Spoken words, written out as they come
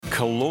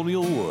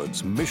Colonial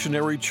Woods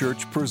Missionary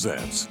Church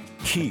presents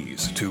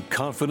Keys to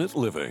Confident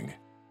Living.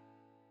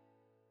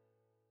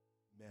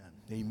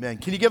 Amen.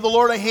 Can you give the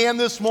Lord a hand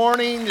this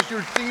morning as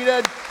you're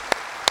seated?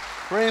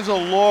 Praise the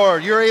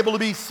Lord. You're able to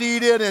be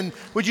seated. And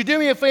would you do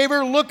me a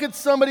favor? Look at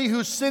somebody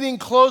who's sitting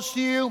close to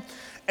you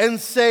and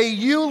say,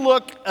 "You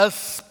look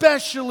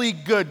especially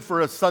good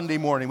for a Sunday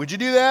morning." Would you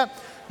do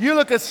that? You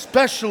look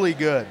especially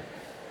good.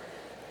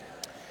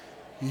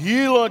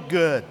 You look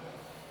good.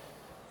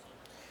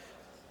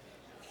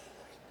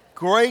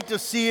 Great to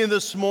see you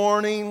this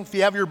morning. If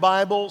you have your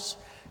Bibles,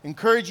 I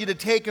encourage you to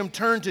take them,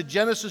 turn to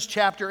Genesis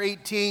chapter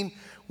 18.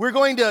 We're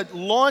going to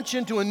launch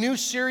into a new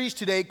series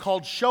today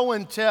called Show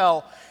and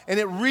Tell, and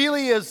it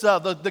really is,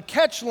 the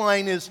catch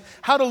line is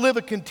how to live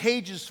a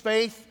contagious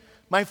faith.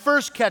 My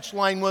first catch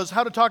line was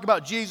how to talk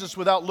about Jesus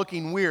without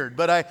looking weird,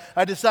 but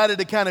I decided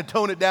to kind of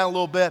tone it down a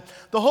little bit.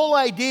 The whole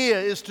idea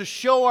is to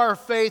show our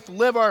faith,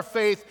 live our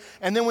faith,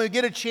 and then when we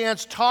get a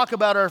chance, talk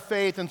about our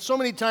faith, and so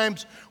many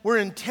times we're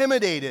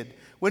intimidated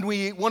when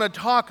we want to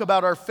talk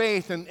about our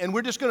faith, and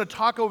we're just going to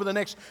talk over the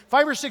next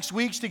 5 or 6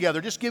 weeks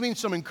together, just giving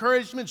some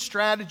encouragement,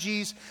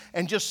 strategies,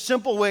 and just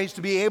simple ways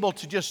to be able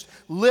to just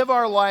live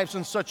our lives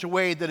in such a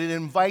way that it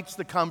invites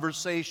the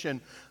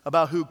conversation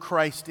about who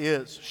Christ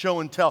is. Show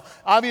and tell.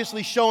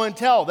 Obviously, show and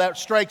tell, that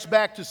strikes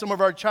back to some of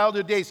our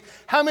childhood days.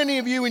 How many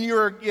of you, when you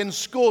were in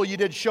school, you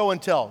did show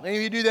and tell? Any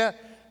of you do that?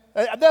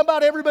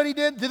 About everybody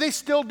did? Do they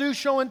still do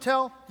show and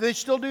tell? Do they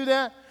still do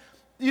that?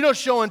 You know,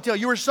 show and tell.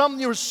 You were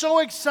so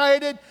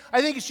excited.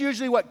 I think it's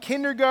usually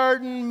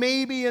kindergarten,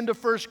 maybe into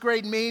first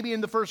grade, maybe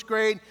into first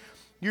grade.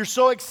 You're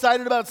so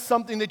excited about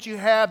something that you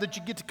have that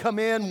you get to come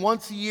in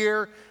once a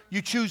year.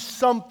 You choose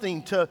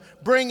something to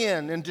bring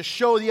in and to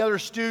show the other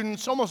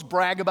students, almost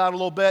brag about it a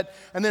little bit,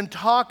 and then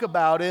talk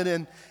about it.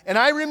 And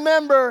I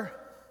remember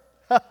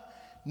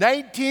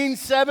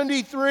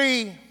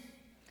 1973.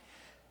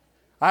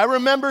 I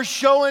remember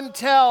show and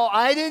tell.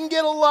 I didn't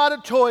get a lot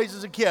of toys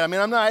as a kid. I mean,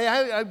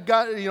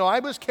 I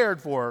was cared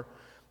for,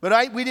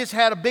 but we just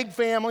had a big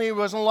family. There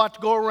wasn't a lot to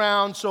go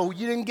around, so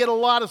you didn't get a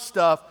lot of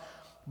stuff.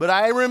 But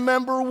I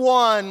remember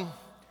one,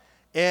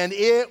 and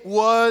it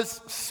was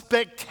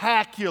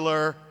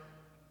spectacular.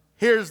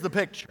 Here's the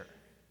picture.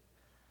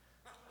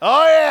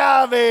 Oh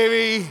yeah,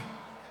 baby.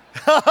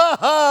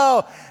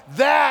 Oh,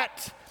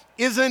 that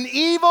is an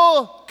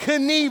Evel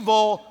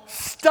Knievel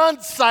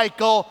stunt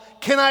cycle.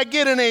 Can I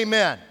get an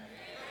amen?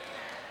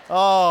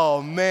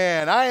 Oh,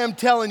 man, I am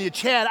telling you,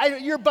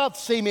 Chad, you're about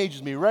the same age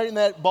as me, right in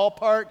that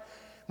ballpark.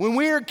 When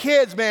we were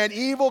kids, man,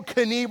 Evel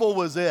Knievel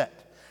was it.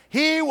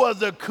 He was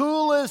the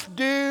coolest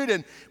dude,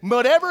 and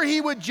whatever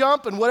he would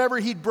jump and whatever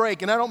he'd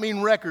break, and I don't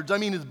mean records, I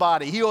mean his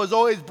body. He was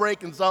always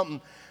breaking something.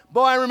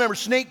 Boy, I remember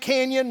Snake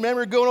Canyon.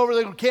 Remember going over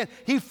the canyon?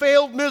 He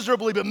failed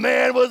miserably, but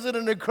man, was it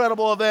an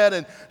incredible event.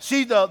 And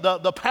see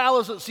the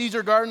palace at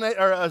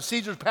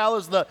Caesar's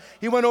Palace,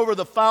 he went over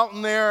the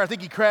fountain there. I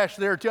think he crashed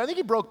there too. I think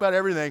he broke about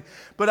everything.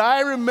 But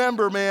I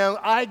remember, man,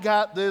 I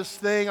got this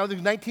thing, I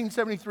think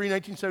 1973,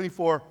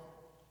 1974,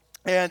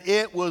 and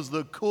it was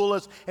the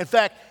coolest. In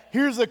fact,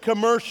 here's a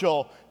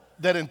commercial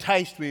that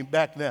enticed me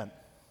back then.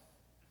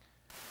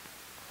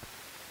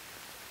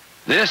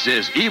 This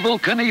is Evel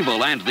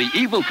Knievel and the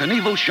Evel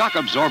Knievel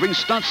shock-absorbing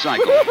stunt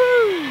cycle.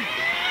 Woo-hoo!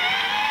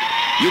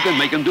 You can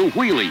make him do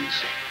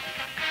wheelies,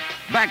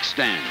 back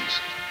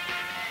stands,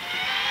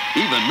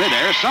 even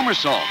mid-air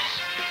somersaults.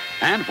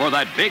 And for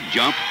that big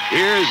jump,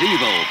 here's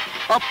Evel,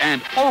 up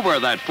and over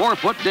that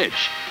 4-foot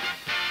ditch.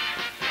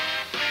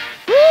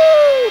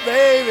 Woo,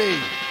 baby!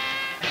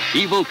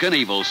 Evel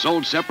Knievel,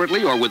 sold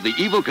separately or with the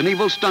Evel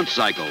Knievel stunt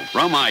cycle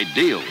from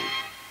Ideal.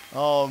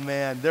 Oh,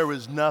 man, there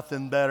was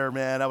nothing better,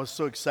 man. I was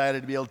so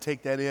excited to be able to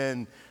take that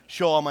in,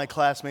 show all my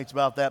classmates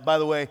about that. By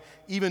the way,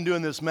 even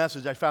doing this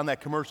message, I found that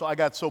commercial. I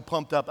got so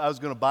pumped up, I was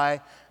going to buy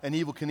an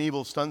Evel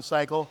Knievel stunt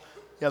cycle.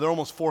 Yeah, they're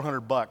almost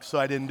 $400, so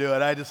I didn't do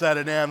it. I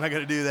decided, I'm not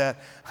going to do that.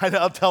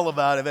 I'll tell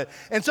about it.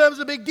 And so it was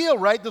a big deal,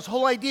 right? This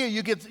whole idea,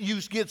 you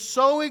get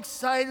so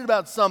excited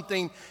about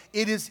something,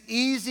 it is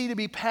easy to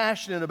be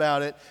passionate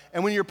about it.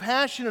 And when you're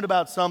passionate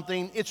about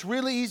something, it's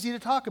really easy to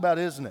talk about,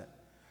 isn't it?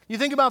 You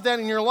think about that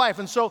in your life.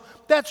 And so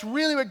that's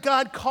really what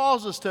God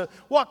calls us to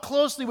walk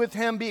closely with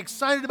Him, be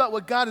excited about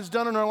what God has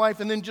done in our life,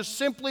 and then just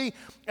simply,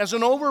 as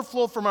an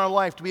overflow from our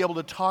life, to be able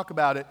to talk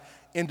about it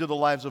into the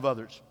lives of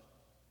others.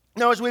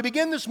 Now, as we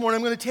begin this morning,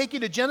 I'm going to take you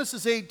to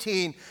Genesis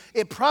 18.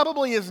 It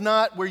probably is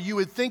not where you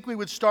would think we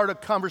would start a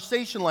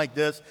conversation like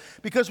this,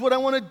 because what I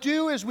want to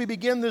do as we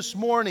begin this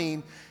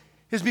morning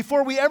is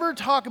before we ever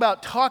talk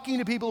about talking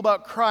to people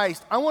about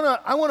Christ, I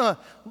want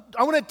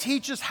to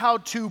teach us how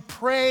to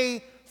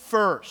pray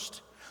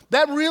first.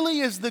 That really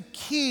is the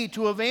key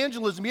to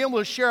evangelism, being able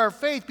to share our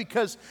faith,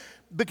 because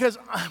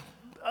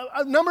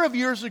a number of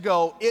years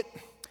ago,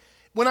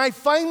 when I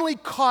finally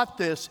caught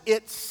this,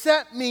 it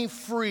set me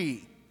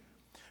free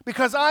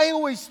Because I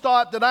always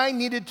thought that I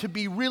needed to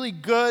be really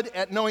good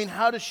at knowing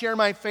how to share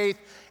my faith,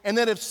 and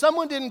that if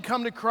someone didn't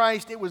come to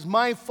Christ, it was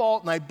my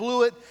fault and I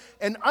blew it.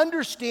 And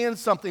understand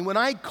something, when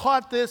I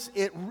caught this,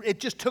 it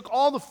just took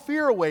all the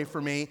fear away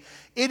from me.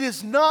 It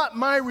is not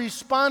my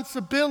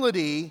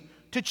responsibility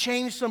to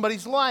change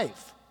somebody's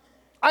life.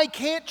 I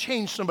can't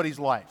change somebody's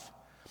life.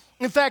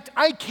 In fact,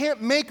 I can't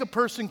make a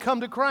person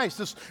come to Christ.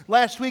 This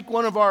last week,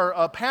 one of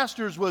our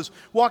pastors was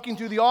walking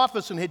through the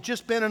office and had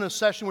just been in a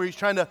session where he's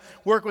trying to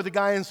work with a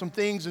guy on some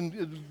things and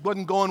it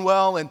wasn't going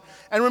well. And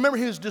remember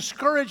his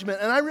discouragement.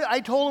 And I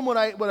told him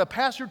what a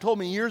pastor told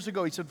me years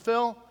ago. He said,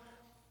 Phil,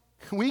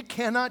 we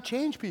cannot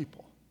change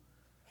people.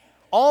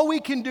 All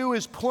we can do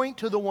is point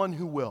to the one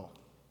who will.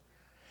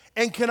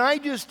 And can I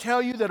just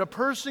tell you that a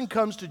person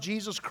comes to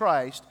Jesus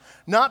Christ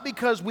not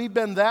because we've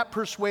been that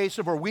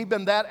persuasive or we've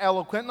been that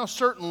eloquent. Now,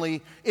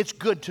 certainly, it's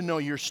good to know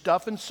your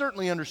stuff and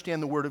certainly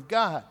understand the Word of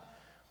God.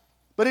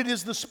 But it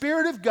is the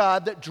Spirit of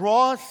God that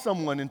draws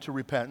someone into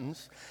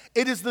repentance.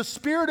 It is the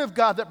Spirit of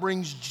God that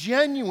brings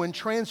genuine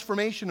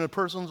transformation in a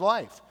person's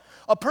life.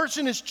 A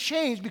person is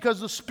changed because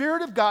the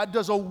Spirit of God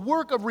does a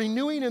work of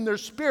renewing in their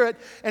spirit.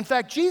 In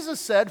fact, Jesus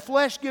said,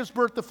 flesh gives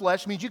birth to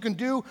flesh. It means you can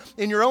do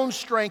in your own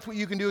strength what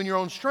you can do in your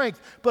own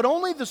strength. But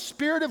only the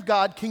Spirit of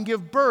God can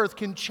give birth,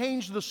 can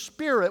change the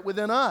spirit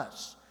within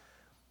us.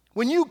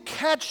 When you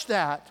catch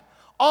that,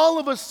 all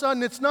of a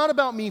sudden, it's not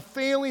about me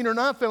failing or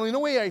not failing. The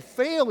way I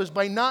fail is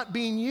by not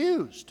being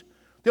used.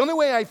 The only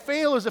way I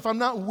fail is if I'm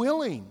not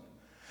willing.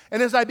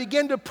 And as I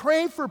begin to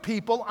pray for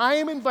people, I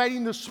am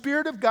inviting the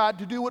Spirit of God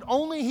to do what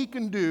only He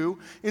can do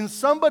in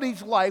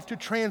somebody's life to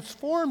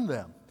transform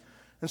them.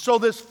 And so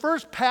this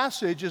first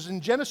passage is in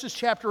Genesis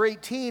chapter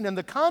 18, and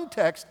the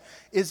context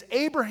is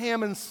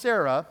Abraham and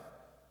Sarah.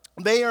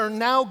 They are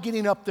now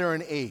getting up there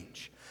in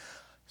age.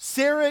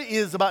 Sarah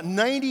is about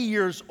 90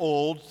 years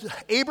old.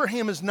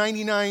 Abraham is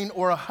 99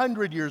 or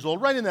 100 years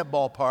old, right in that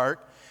ballpark.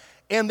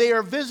 And they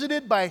are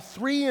visited by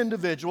three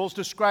individuals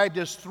described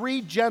as three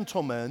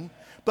gentlemen.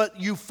 But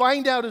you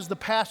find out as the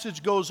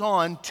passage goes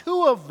on,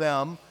 two of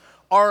them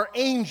are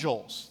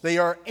angels. They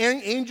are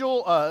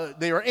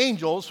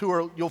angels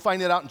you'll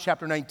find it out in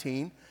chapter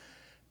 19.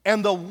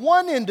 And the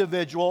one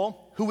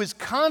individual who is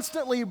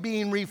constantly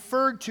being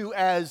referred to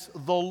as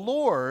the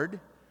Lord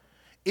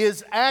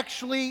is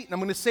actually, and I'm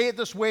going to say it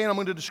this way and I'm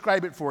going to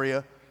describe it for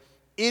you,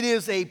 it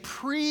is a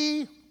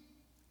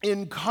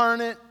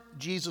pre-incarnate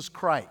Jesus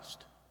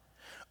Christ.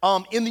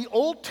 In the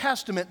Old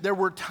Testament, there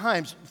were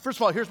times, first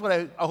of all, here's what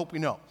I hope we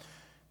know.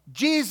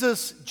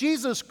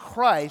 Jesus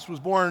Christ was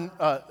born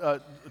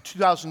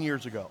 2,000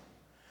 years ago.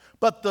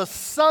 But the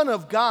Son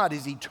of God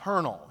is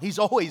eternal. He's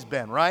always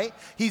been, right?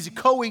 He's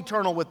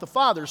co-eternal with the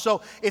Father.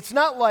 So it's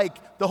not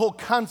like the whole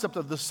concept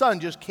of the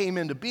Son just came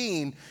into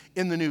being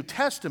in the New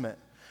Testament.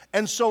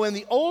 And so in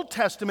the Old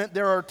Testament,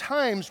 there are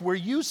times where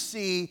you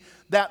see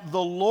that the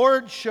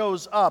Lord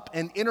shows up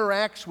and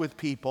interacts with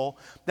people.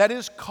 That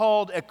is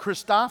called a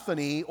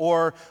Christophany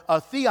or a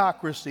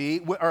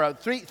theocracy, or a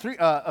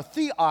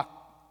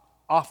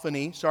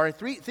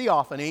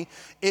theophany.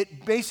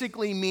 It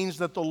basically means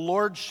that the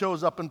Lord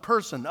shows up in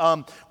person.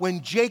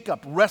 When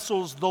Jacob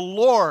wrestles the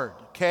Lord,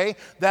 okay,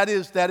 that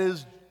is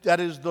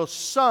the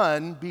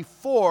Son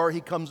before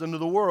He comes into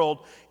the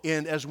world,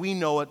 as we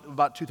know it,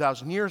 about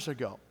 2,000 years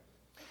ago.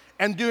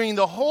 And during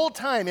the whole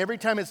time, every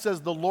time it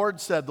says the Lord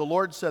said, the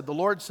Lord said, the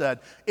Lord said,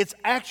 it's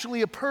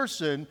actually a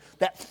person,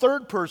 that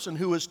third person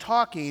who is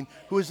talking,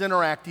 who is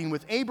interacting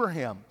with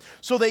Abraham.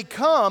 So they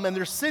come and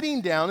they're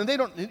sitting down,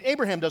 and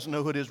Abraham doesn't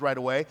know who it is right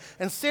away,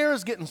 and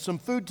Sarah's getting some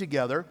food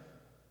together,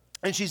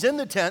 and she's in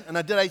the tent, and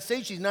did I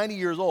say she's 90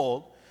 years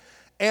old?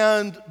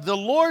 And the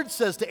Lord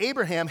says to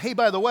Abraham, hey,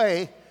 by the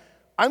way,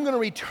 I'm going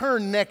to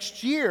return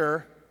next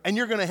year, and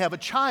you're going to have a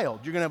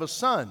child. You're going to have a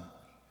son.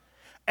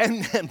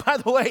 And by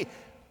the way,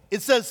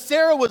 it says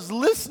Sarah was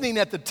listening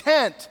at the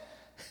tent.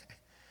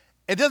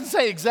 It doesn't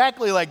say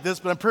exactly like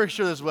this, but I'm pretty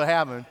sure this is what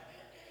happened.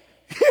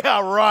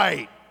 Yeah,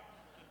 right.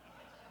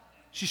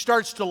 She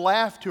starts to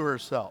laugh to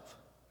herself.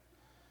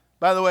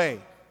 By the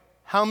way,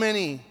 how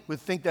many would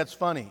think that's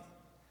funny?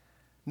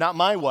 Not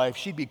my wife.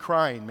 She'd be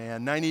crying,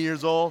 man. 90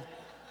 years old.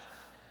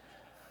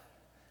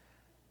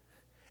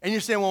 And you're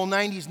saying, well,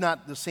 90's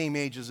not the same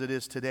age as it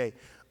is today.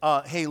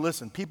 Hey,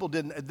 listen,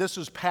 this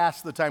was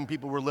past the time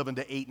people were living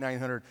to 800,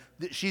 900.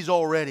 She's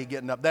already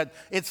getting up.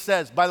 It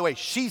says, by the way,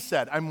 she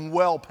said, I'm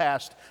well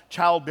past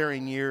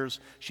childbearing years.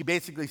 She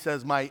basically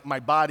says, my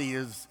body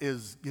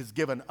is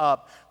given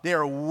up. They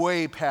are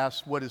way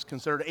past what is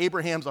considered.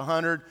 Abraham's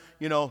 100.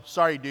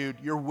 Sorry, dude,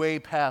 you're way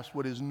past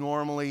what is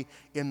normally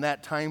in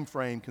that time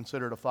frame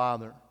considered a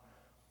father.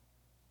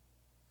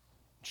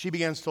 She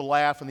begins to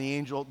laugh, and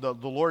the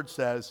Lord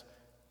says,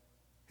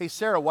 hey,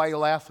 Sarah, why are you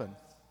laughing?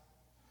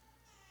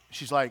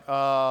 She's like,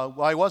 well,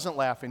 I wasn't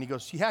laughing. He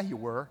goes, yeah, you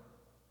were.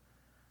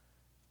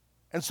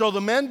 And so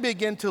the men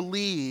begin to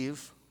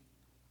leave,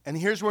 and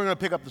here's where we're going to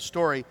pick up the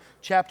story,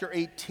 chapter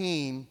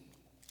 18,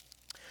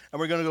 and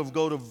we're going to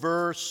go to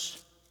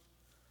verse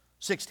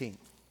 16.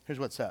 Here's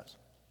what it says.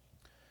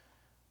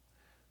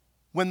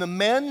 When the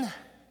men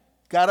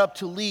got up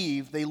to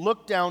leave, they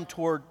looked down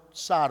toward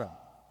Sodom.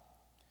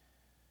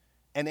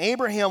 And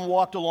Abraham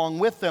walked along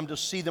with them to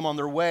see them on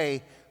their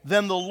way.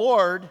 Then the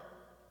Lord,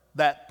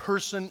 that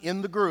person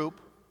in the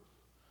group,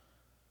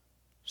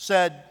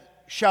 said,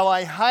 "Shall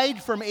I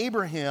hide from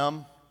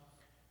Abraham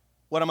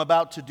what I'm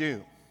about to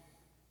do?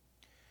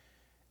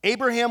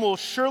 Abraham will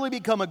surely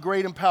become a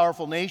great and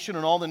powerful nation,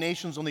 and all the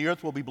nations on the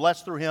earth will be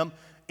blessed through him."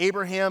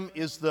 Abraham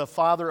is the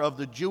father of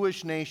the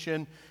Jewish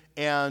nation,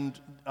 and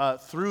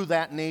through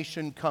that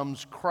nation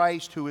comes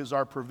Christ, who is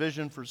our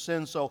provision for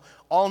sin. So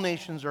all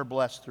nations are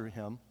blessed through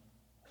him.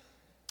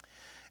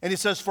 And he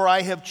says, "For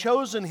I have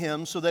chosen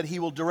him so that he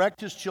will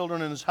direct his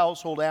children and his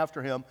household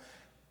after him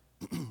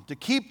to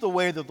keep the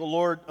way that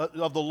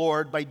of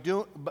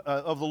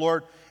the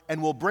Lord,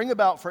 and will bring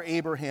about for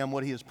Abraham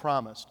what he has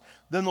promised."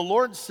 Then the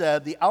Lord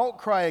said, "The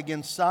outcry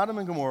against Sodom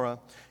and Gomorrah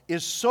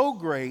is so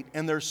great,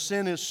 and their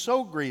sin is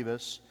so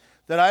grievous,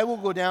 that I will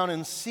go down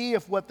and see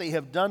if what they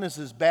have done is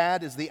as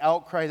bad as the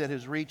outcry that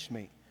has reached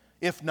me.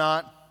 If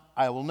not,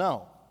 I will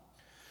know."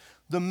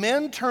 The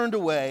men turned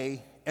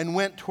away and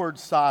went toward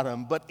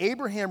Sodom, but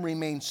Abraham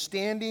remained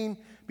standing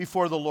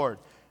before the Lord.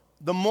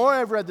 The more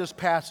I've read this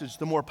passage,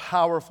 the more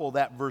powerful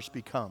that verse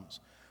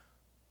becomes.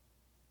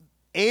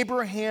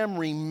 Abraham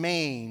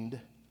remained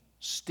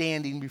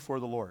standing before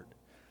the Lord.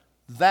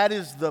 That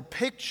is the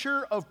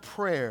picture of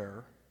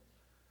prayer.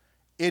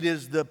 It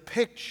is the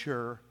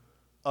picture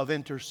of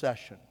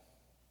intercession.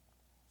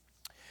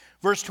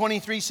 Verse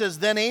 23 says,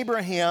 "Then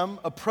Abraham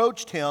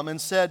approached him and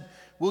said,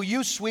 'Will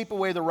you sweep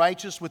away the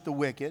righteous with the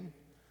wicked?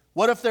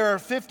 What if there are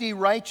 50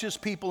 righteous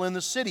people in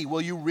the city?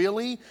 Will you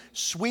really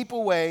sweep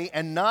away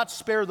and not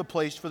spare the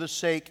place for the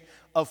sake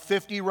of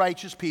 50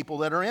 righteous people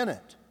that are in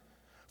it?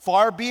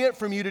 Far be it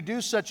from you to do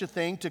such a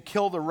thing, to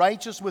kill the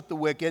righteous with the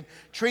wicked,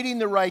 treating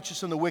the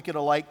righteous and the wicked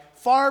alike.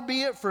 Far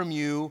be it from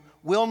you.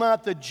 Will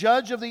not the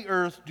judge of the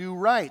earth do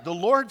right?' The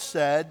Lord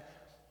said,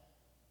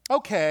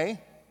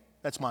 'Okay,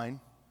 that's mine.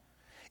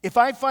 If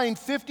I find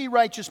 50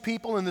 righteous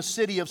people in the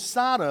city of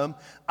Sodom,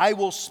 I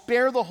will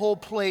spare the whole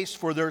place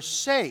for their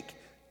sake.'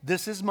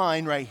 This is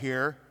mine right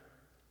here."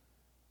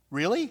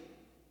 Really?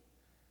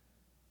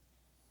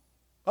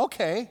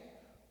 "Okay,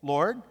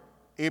 Lord,"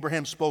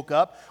 Abraham spoke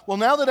up. "Well,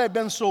 now that I've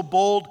been so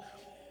bold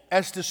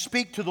as to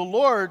speak to the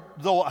Lord,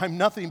 though I'm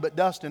nothing but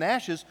dust and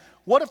ashes,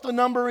 what if the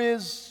number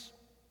is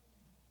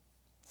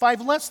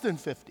 5 less than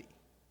 50?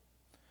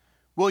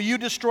 Will you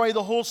destroy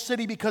the whole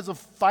city because of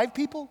 5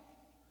 people?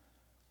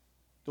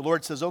 The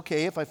Lord says,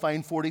 "Okay, if I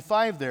find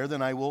 45 there,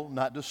 then I will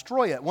not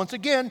destroy it." Once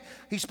again,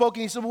 he spoke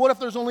and he said, "Well, what if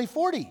there's only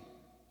 40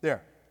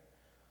 there?"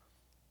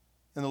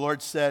 And the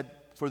Lord said,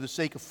 "For the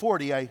sake of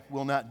 40, I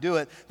will not do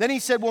it." Then he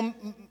said, "Well,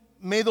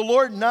 may the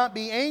Lord not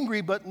be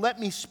angry, but let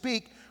me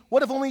speak.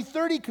 What if only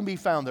 30 can be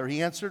found there?"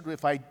 He answered,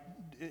 if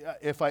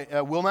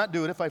I will not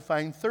do it if I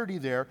find 30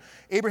 there."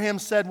 Abraham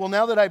said, "Well,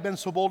 now that I've been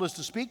so bold as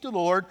to speak to the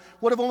Lord,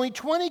 what if only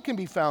 20 can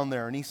be found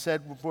there?" And he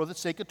said, "Well, for the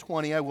sake of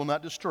 20, I will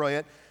not destroy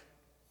it."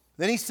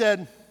 Then he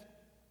said,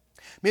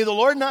 "May the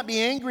Lord not be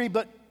angry,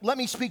 but let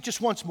me speak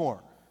just once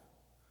more.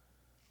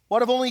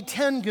 What if only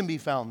 10 can be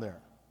found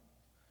there?"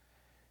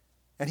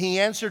 And he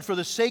answered, "For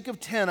the sake of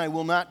 10, I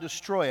will not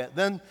destroy it."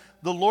 Then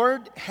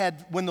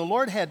when the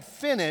Lord had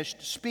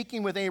finished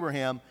speaking with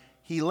Abraham,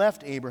 he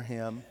left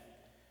Abraham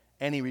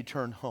and he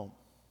returned home.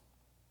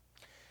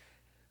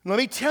 Let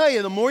me tell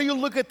you, the more you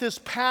look at this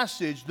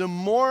passage, the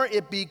more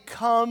it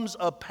becomes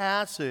a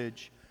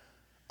passage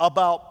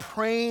about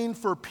praying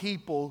for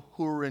people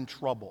who are in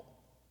trouble.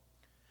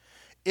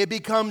 It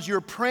becomes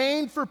you're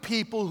praying for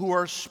people who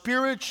are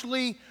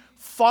spiritually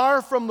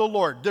far from the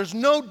Lord. There's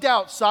no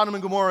doubt Sodom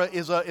and Gomorrah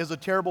is a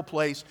terrible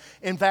place.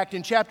 In fact,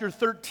 in chapter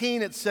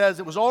 13, it says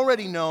it was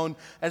already known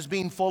as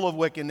being full of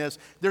wickedness.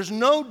 There's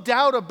no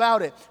doubt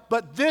about it.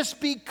 But this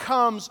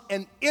becomes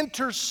an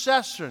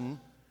intercession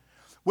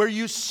where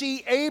you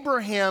see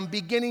Abraham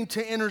beginning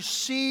to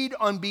intercede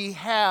on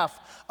behalf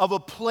of a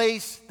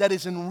place that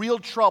is in real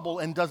trouble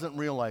and doesn't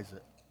realize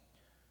it.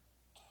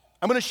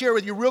 I'm going to share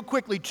with you real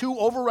quickly 2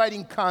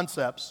 overriding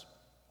concepts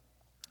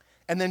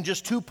and then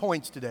just 2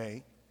 points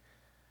today,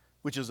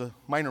 which is a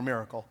minor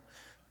miracle.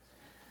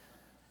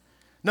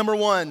 Number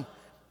 1,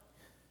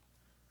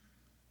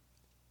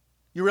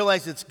 you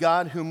realize it's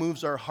God who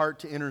moves our heart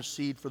to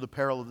intercede for the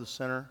peril of the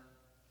sinner.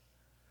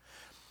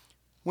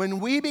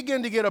 When we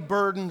begin to get a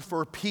burden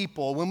for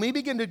people, when we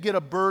begin to get a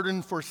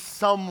burden for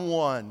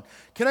someone,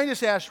 can I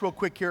just ask real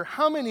quick here,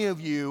 how many of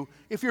you,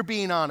 if you're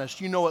being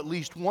honest, you know at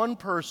least one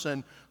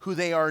person who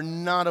they are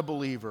not a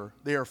believer,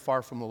 they are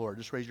far from the Lord?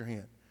 Just raise your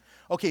hand.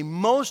 Okay,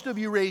 most of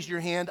you raised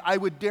your hand. I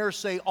would dare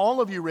say all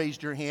of you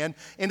raised your hand.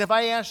 And if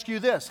I ask you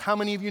this, how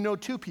many of you know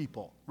 2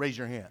 people? Raise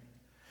your hand.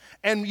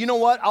 And you know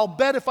what? I'll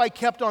bet if I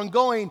kept on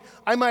going,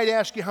 I might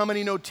ask you how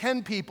many know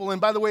 10 people. And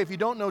by the way, if you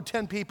don't know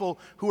 10 people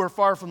who are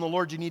far from the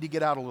Lord, you need to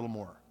get out a little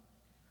more.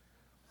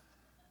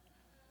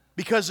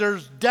 Because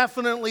there's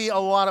definitely a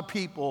lot of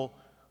people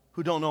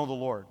who don't know the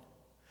Lord.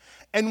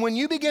 And when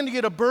you begin to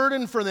get a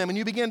burden for them and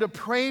you begin to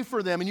pray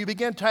for them and you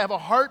begin to have a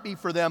heartbeat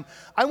for them,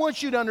 I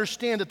want you to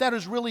understand that that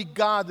is really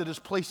God that is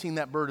placing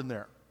that burden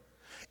there.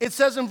 It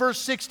says in verse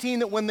 16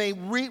 that when they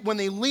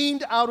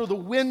leaned out of the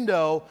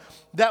window,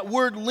 that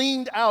word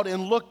leaned out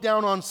and looked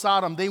down on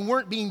Sodom. They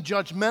weren't being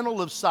judgmental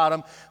of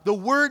Sodom. The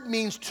word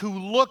means to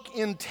look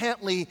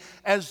intently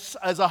as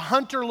a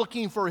hunter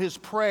looking for his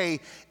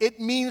prey.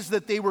 It means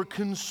that they were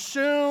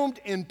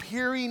consumed in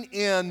peering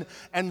in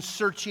and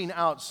searching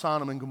out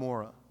Sodom and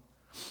Gomorrah.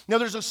 Now,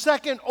 there's a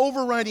second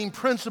overriding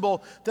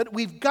principle that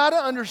we've got to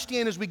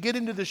understand as we get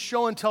into the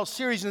show and tell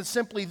series, and it's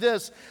simply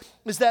this,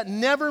 is that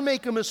never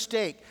make a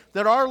mistake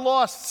that our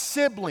lost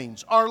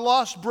siblings, our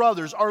lost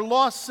brothers, our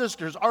lost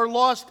sisters, our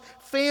lost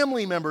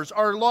family members,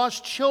 our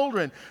lost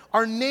children,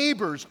 our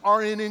neighbors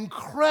are in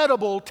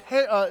incredible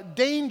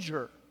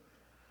danger.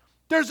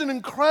 There's an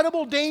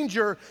incredible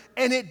danger,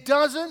 and it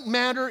doesn't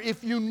matter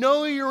if you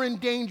know you're in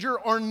danger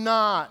or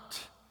not.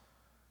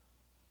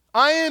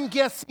 I am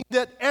guessing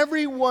that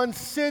everyone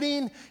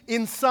sitting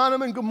in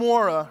Sodom and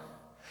Gomorrah,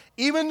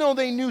 even though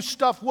they knew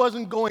stuff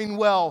wasn't going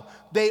well,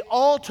 they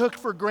all took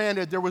for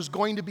granted there was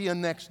going to be a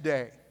next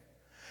day.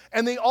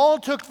 And they all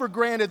took for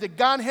granted that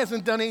God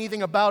hasn't done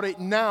anything about it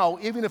now.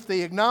 Even if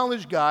they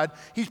acknowledge God,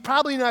 He's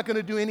probably not going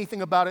to do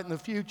anything about it in the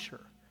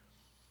future.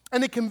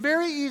 And it can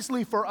very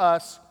easily for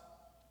us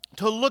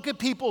to look at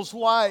people's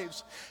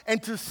lives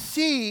and to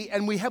see,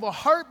 and we have a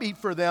heartbeat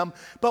for them,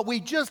 but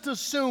we just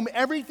assume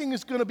everything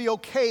is going to be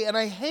okay. And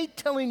I hate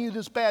telling you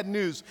this bad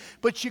news,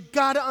 but you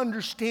got to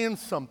understand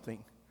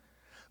something.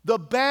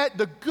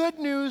 The good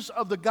news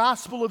of the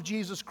gospel of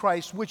Jesus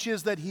Christ, which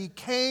is that He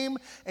came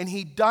and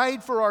He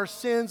died for our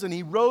sins and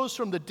He rose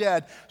from the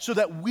dead so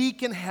that we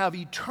can have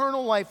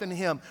eternal life in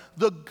Him.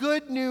 The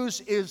good news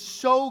is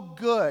so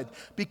good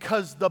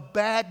because the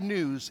bad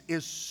news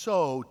is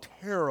so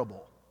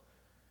terrible.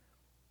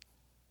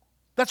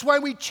 That's why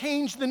we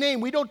changed the name.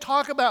 We don't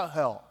talk about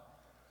hell.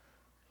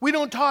 We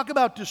don't talk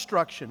about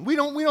destruction.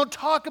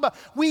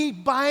 We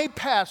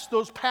bypass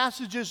those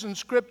passages in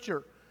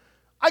Scripture.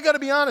 I got to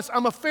be honest,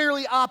 I'm a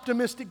fairly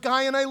optimistic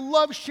guy and I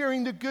love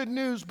sharing the good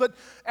news, but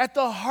at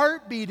the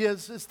heartbeat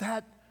is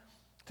that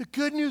the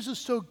good news is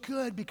so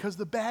good because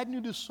the bad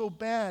news is so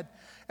bad.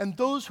 And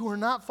those who are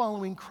not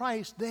following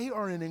Christ, they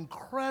are in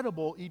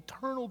incredible,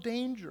 eternal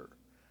danger.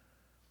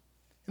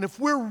 And if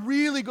we're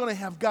really going to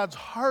have God's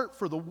heart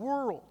for the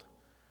world,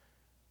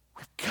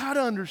 we've got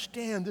to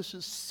understand this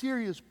is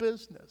serious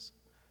business.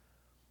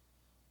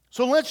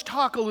 So let's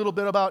talk a little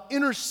bit about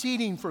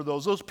interceding for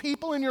those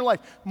people in your life.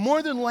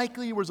 More than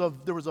likely,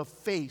 there was a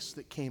face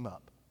that came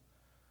up.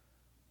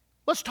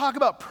 Let's talk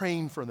about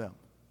praying for them.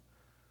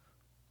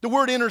 The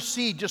word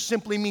intercede just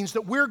simply means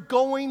that we're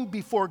going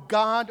before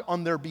God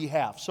on their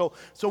behalf. So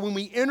when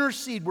we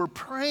intercede, we're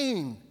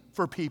praying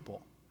for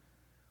people.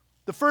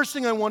 The first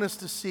thing I want us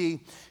to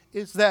see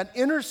is that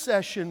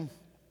intercession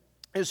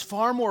is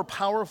far more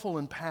powerful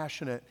and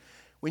passionate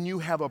when you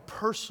have a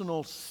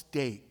personal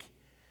stake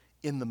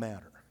in the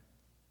matter.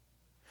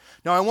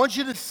 Now, I want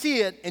you to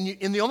see it,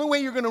 and the only way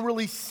you're going to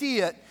really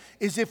see it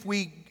is if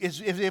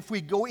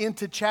we go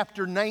into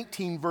chapter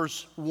 19,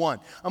 verse 1.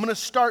 I'm going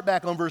to start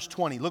back on verse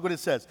 20. Look what it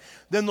says.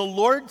 Then the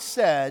Lord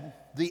said,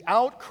 the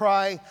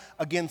outcry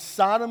against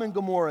Sodom and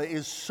Gomorrah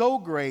is so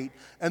great,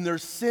 and their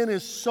sin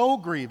is so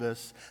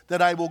grievous,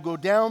 that I will go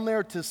down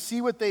there to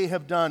see what they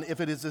have done, if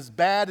it is as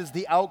bad as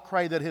the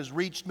outcry that has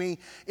reached me.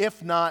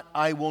 If not,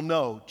 I will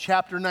know.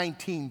 Chapter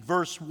 19,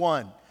 verse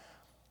 1.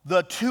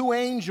 The two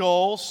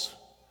angels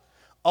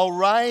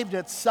arrived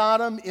at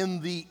Sodom in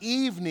the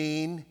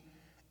evening,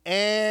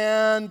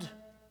 and,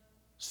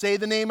 say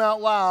the name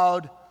out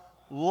loud,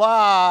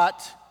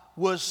 Lot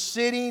was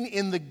sitting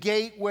in the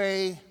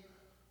gateway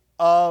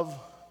of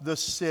the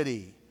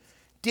city.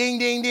 Ding,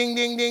 ding, ding,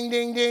 ding, ding,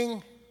 ding,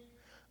 ding.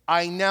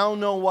 I now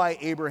know why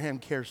Abraham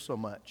cares so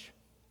much.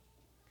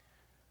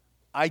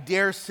 I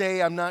dare say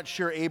I'm not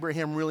sure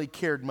Abraham really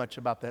cared much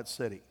about that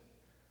city.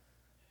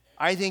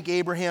 I think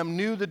Abraham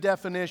knew the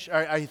definition.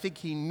 I think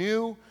he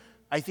knew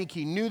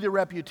the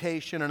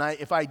reputation, and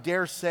if I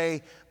dare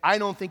say, I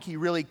don't think he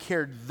really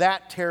cared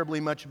that terribly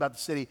much about the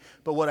city.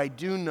 But what I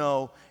do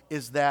know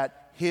is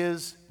that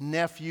his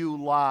nephew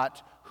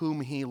Lot, whom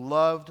he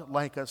loved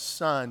like a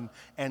son,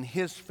 and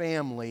his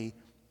family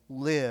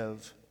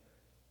live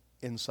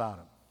in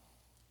Sodom.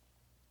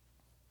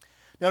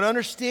 Now, to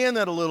understand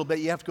that a little bit,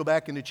 you have to go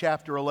back into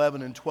chapter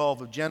 11 and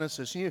 12 of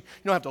Genesis. You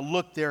don't have to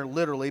look there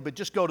literally, but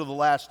just go to the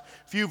last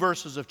few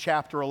verses of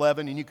chapter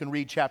 11, and you can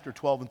read chapter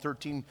 12 and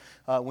 13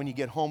 when you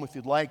get home if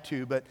you'd like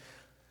to. But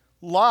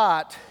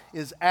Lot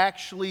is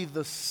actually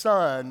the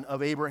son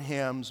of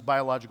Abraham's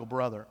biological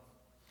brother.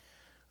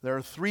 There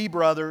are three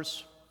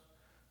brothers.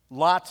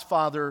 Lot's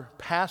father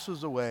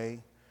passes away,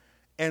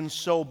 and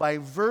so by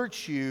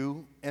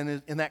virtue,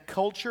 and in that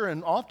culture,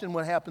 and often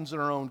what happens in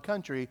our own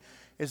country,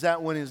 is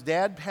that when his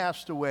dad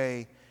passed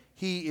away,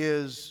 he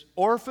is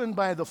orphaned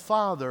by the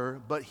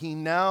father, but he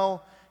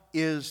now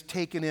is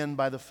taken in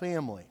by the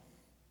family.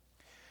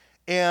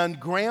 And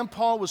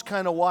Grandpa was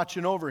kind of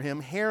watching over him.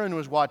 Haran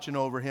was watching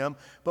over him.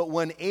 But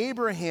when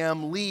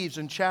Abraham leaves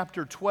in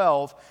chapter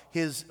 12,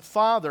 his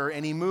father,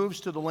 and he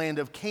moves to the land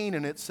of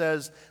Canaan, it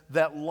says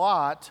that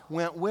Lot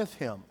went with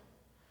him.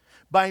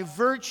 By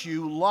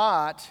virtue,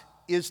 Lot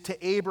is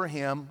to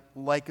Abraham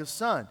like a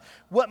son.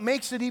 What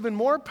makes it even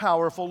more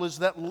powerful is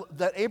that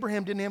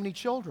Abraham didn't have any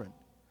children.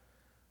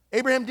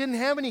 Abraham didn't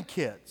have any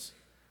kids.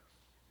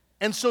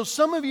 And so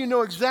some of you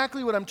know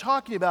exactly what I'm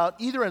talking about,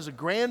 either as a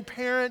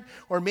grandparent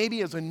or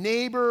maybe as a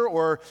neighbor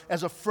or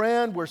as a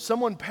friend, where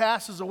someone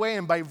passes away,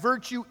 and by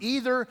virtue,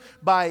 either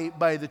by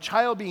the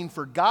child being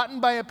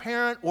forgotten by a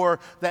parent or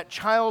that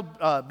child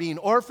being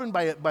orphaned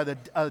by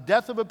the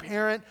death of a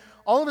parent,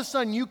 all of a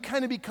sudden you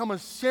kind of become a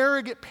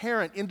surrogate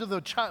parent into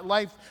the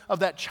life of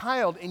that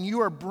child, and you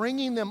are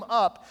bringing them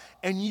up,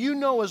 and you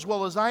know as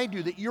well as I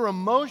do that your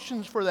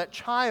emotions for that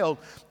child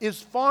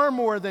is far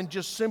more than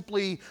just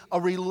simply a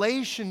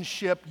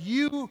relationship.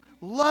 You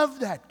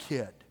love that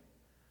kid,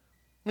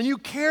 and you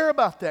care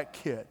about that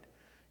kid.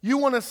 You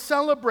want to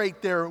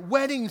celebrate their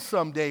wedding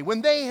someday.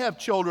 When they have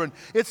children,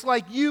 it's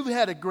like you've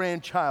had a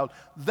grandchild.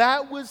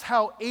 That was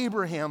how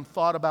Abraham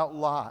thought about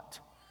Lot.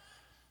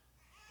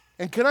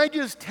 And can I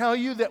just tell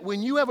you that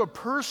when you have a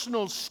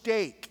personal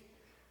stake,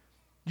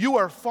 you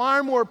are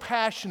far more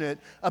passionate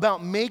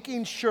about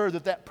making sure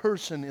that that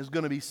person is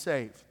going to be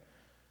safe.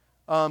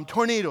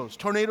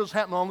 Tornadoes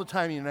happen all the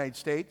time in the United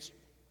States.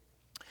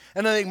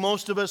 And I think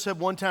most of us have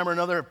one time or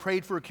another have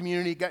prayed for a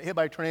community, got hit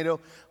by a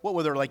tornado. What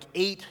were there, like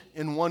 8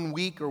 in 1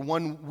 week or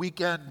one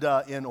weekend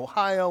in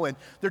Ohio? And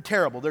they're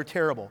terrible.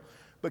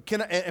 But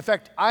in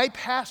fact, I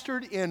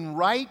pastored in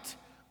Wright,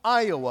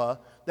 Iowa,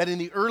 that in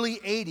the early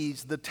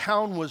 80s, the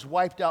town was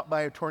wiped out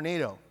by a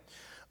tornado.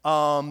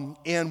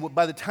 And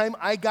by the time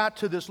I got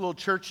to this little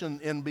church in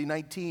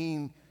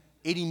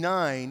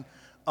 1989,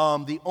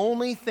 the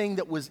only thing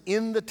that was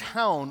in the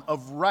town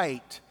of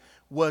Wright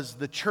was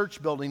the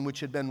church building, which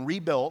had been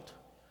rebuilt.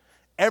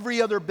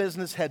 Every other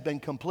business had been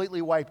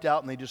completely wiped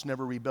out, and they just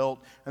never rebuilt.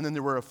 And then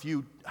there were a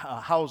few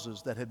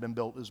houses that had been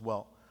built as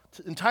well.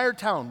 The entire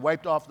town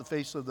wiped off the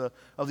face of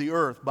the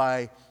earth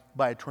by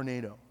a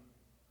tornado.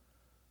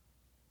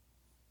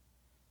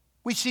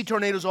 We see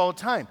tornadoes all the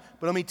time,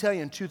 but let me tell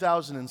you, in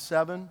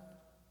 2007,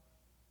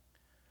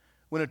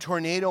 when a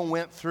tornado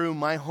went through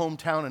my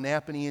hometown in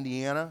Napanee,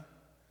 Indiana,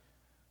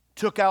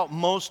 took out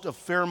most of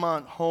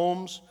Fairmont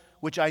Homes,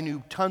 which I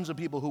knew tons of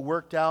people who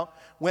worked out,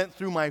 went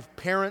through my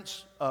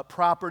parents'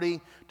 property,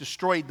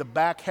 destroyed the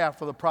back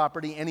half of the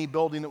property, any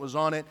building that was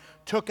on it,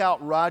 took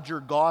out Roger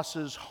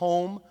Goss's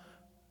home,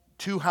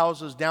 2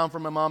 houses down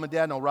from my mom and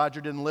dad. No, Roger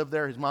didn't live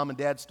there. His mom and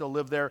dad still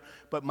live there.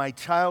 But my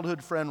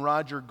childhood friend,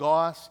 Roger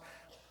Goss,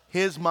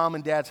 his mom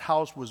and dad's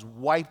house was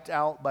wiped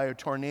out by a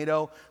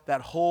tornado.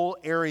 That whole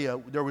area,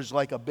 there was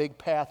like a big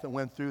path that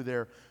went through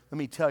there. Let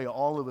me tell you,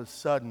 all of a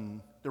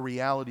sudden, the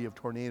reality of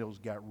tornadoes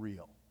got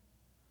real.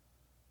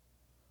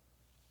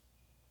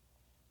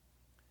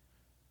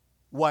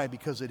 Why?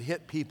 Because it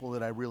hit people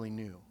that I really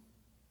knew.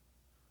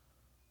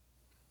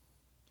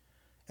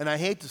 And I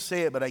hate to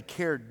say it, but I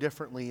cared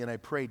differently and I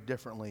prayed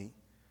differently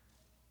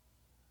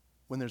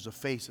when there's a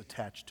face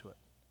attached to it.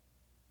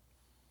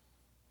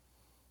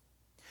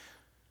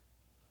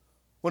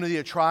 One of the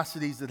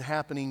atrocities that are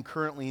happening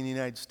currently in the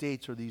United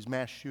States are these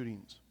mass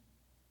shootings.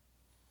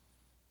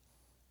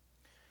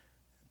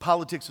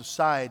 Politics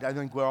aside, I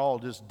think we're all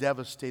just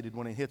devastated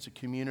when it hits a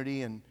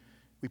community, and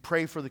we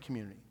pray for the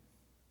community.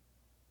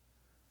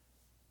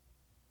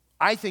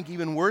 I think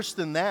even worse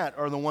than that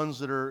are the ones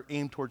that are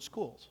aimed towards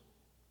schools.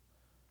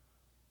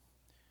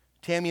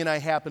 Tammy and I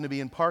happened to be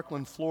in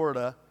Parkland,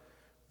 Florida,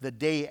 the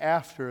day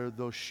after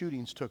those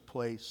shootings took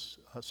place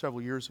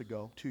several years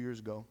ago, 2 years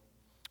ago.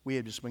 We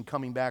had just been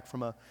coming back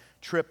from a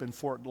trip in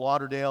Fort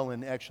Lauderdale,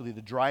 and actually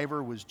the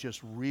driver was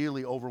just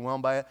really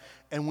overwhelmed by it.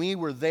 And we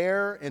were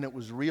there, and it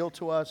was real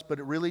to us, but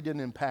it really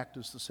didn't impact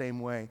us the same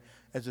way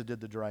as it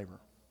did the driver.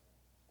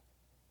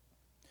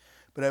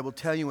 But I will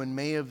tell you, in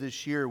May of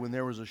this year, when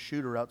there was a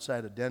shooter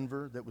outside of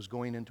Denver that was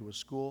going into a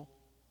school,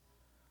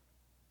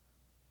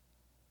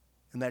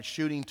 and that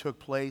shooting took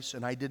place,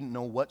 and I didn't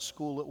know what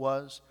school it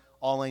was.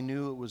 All I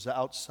knew, it was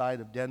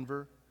outside of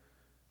Denver.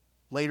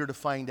 Later to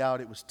find out,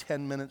 it was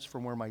 10 minutes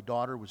from where my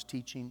daughter was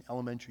teaching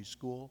elementary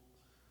school,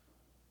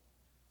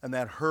 and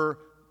that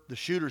the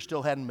shooter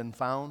still hadn't been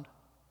found.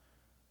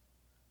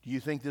 Do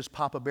you think this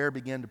Papa Bear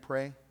began to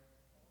pray?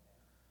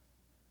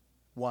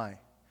 Why?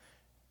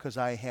 Because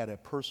I had a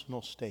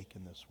personal stake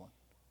in this one.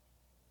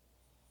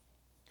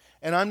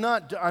 And I'm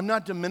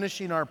not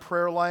diminishing our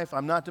prayer life.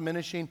 I'm not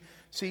diminishing.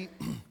 See,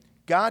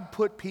 God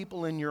put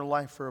people in your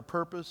life for a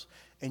purpose,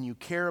 and you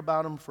care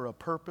about them for a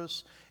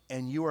purpose,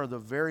 and you are the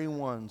very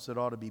ones that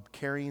ought to be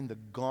carrying the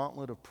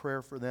gauntlet of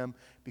prayer for them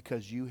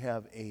because you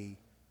have a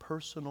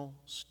personal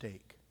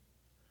stake.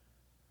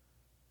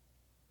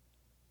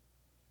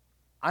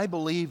 I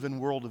believe in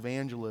world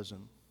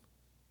evangelism.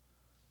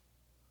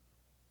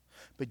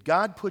 But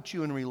God put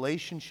you in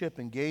relationship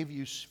and gave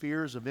you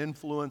spheres of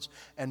influence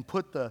and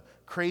put the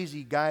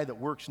crazy guy that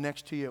works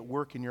next to you at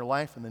work in your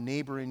life and the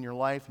neighbor in your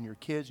life and your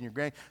kids and your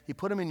grand. He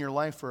put them in your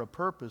life for a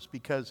purpose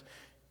because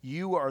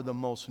you are the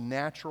most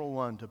natural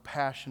one to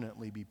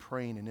passionately be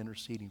praying and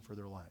interceding for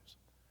their lives.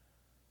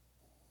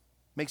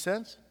 Make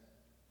sense?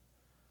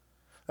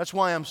 That's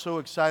why I'm so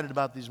excited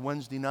about these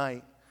Wednesday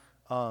night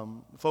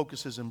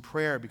focuses in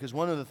prayer, because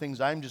one of the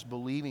things I'm just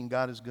believing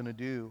God is going to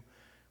do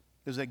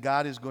is that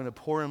God is going to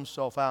pour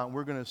himself out, and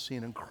we're going to see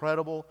an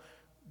incredible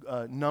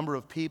number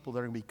of people that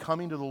are going to be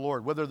coming to the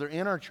Lord, whether they're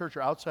in our church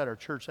or outside our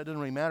church. That doesn't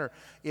really matter.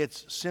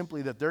 It's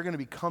simply that they're going to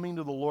be coming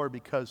to the Lord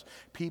because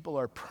people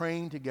are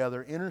praying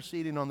together,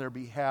 interceding on their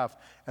behalf,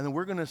 and then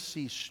we're going to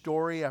see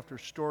story after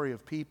story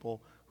of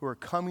people who are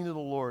coming to the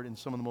Lord in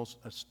some of the most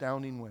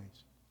astounding ways.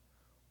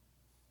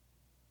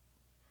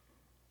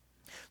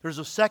 There's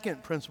a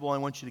second principle I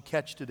want you to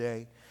catch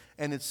today,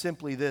 and it's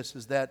simply this,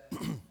 is that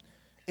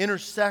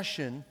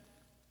intercession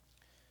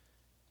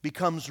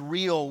becomes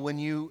real when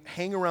you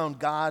hang around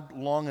God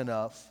long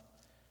enough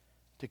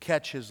to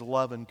catch his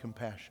love and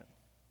compassion.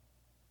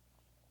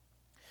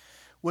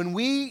 When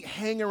we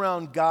hang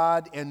around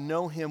God and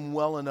know him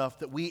well enough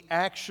that we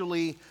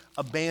actually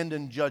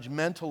abandon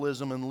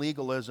judgmentalism and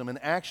legalism and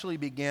actually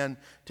begin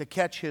to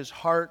catch his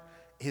heart,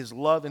 his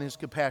love, and his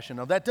compassion.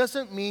 Now, that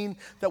doesn't mean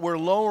that we're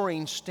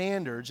lowering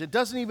standards. It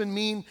doesn't even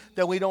mean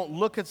that we don't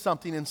look at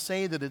something and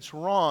say that it's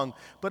wrong.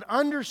 But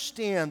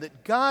understand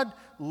that God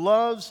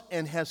loves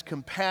and has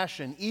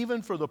compassion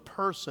even for the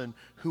person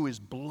who is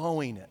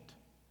blowing it.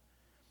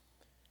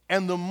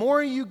 And the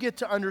more you get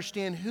to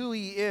understand who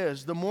he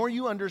is, the more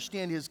you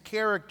understand his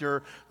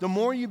character, the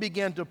more you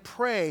begin to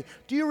pray.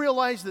 Do you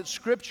realize that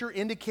Scripture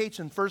indicates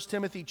in 1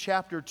 Timothy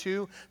chapter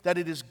 2 that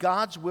it is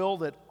God's will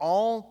that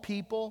all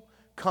people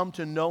come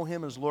to know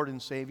him as Lord and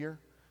Savior?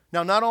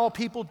 Now, not all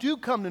people do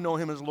come to know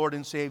him as Lord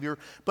and Savior,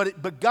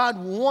 but God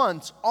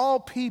wants all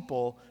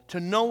people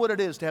to know what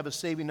it is to have a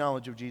saving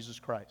knowledge of Jesus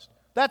Christ.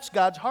 That's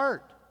God's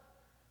heart.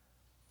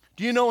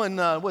 Do you know in,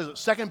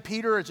 2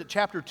 Peter, is it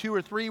chapter 2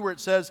 or 3, where it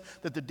says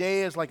that the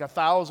day is like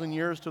 1,000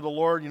 years to the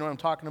Lord? You know what I'm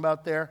talking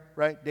about there,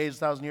 right? Day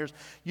is 1,000 years.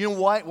 You know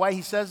why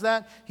he says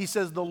that? He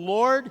says, the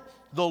Lord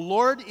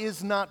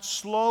is not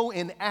slow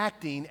in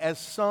acting, as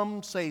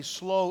some say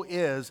slow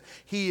is.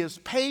 He is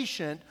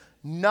patient,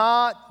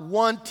 not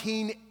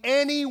wanting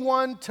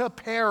anyone to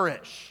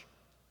perish.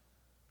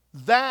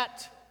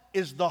 That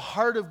is the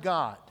heart of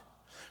God.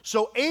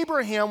 So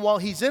Abraham, while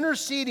he's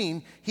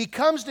interceding, he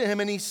comes to him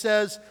and he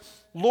says,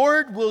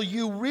 Lord, will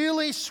you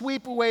really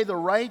sweep away the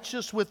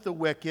righteous with the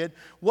wicked?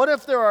 What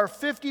if there are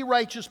 50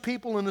 righteous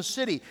people in the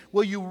city?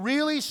 Will you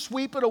really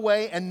sweep it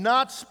away and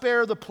not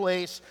spare the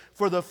place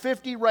for the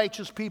 50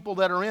 righteous people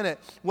that are in it?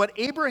 What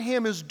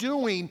Abraham is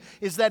doing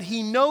is that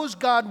he knows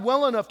God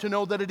well enough to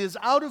know that it is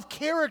out of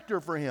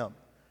character for him.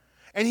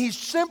 And he's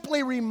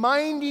simply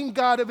reminding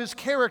God of his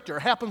character. It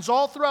happens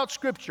all throughout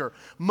Scripture.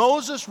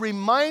 Moses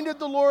reminded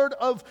the Lord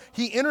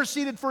he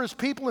interceded for his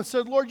people and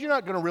said, Lord, you're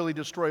not going to really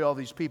destroy all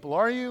these people,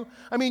 are you?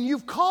 I mean,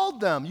 you've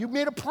called them. You've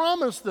made a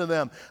promise to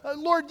them.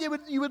 Lord,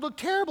 you would look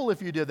terrible if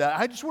you did that.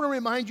 I just want to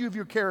remind you of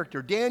your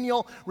character.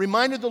 Daniel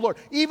reminded the Lord.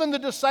 Even the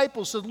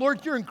disciples said,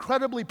 Lord, you're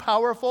incredibly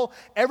powerful.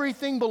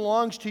 Everything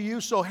belongs to you.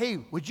 So, hey,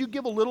 would you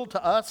give a little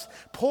to us?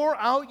 Pour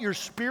out your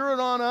Spirit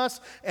on us.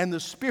 And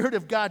the Spirit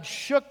of God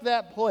shook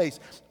that place.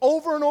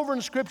 Over and over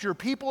in Scripture,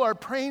 people are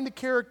praying the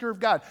character of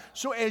God.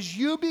 So as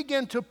you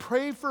begin to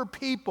pray for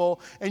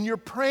people and you're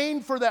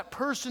praying for that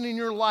person in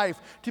your life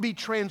to be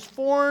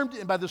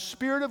transformed by the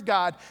Spirit of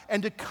God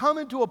and to come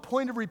into a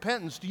point of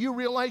repentance, do you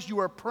realize you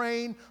are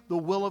praying the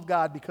will of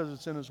God because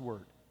it's in His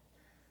Word?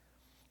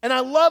 And I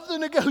love the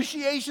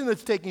negotiation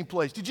that's taking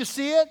place. Did you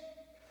see it?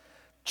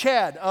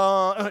 Chad,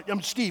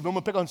 I'm Steve. I'm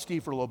going to pick on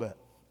Steve for a little bit.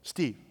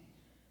 Steve.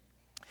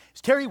 Is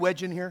Terry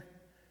Wedge in here?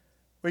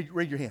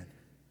 Raise your hand.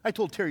 I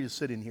told Terry to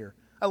sit in here.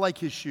 I like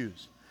his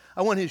shoes.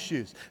 I want his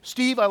shoes.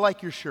 Steve, I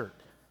like your shirt.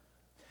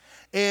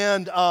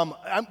 And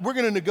we're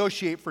going to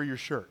negotiate for your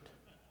shirt.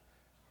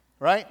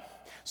 Right?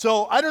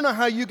 So I don't know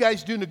how you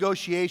guys do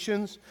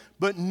negotiations,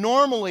 but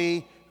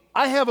normally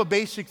I have a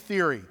basic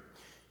theory.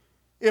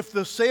 If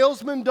the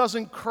salesman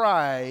doesn't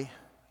cry,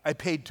 I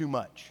paid too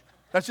much.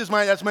 That's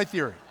my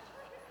theory.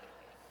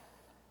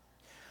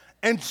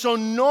 And so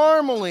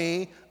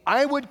normally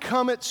I would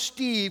come at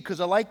Steve because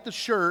I like the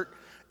shirt.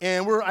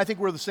 And I think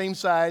we're the same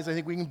size. I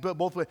think we can put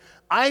both ways.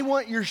 I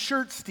want your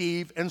shirt,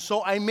 Steve, and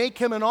so I make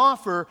him an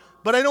offer,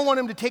 but I don't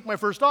want him to take my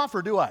first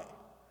offer, do I?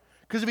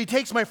 Because if he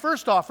takes my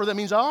first offer, that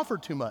means I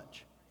offered too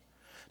much.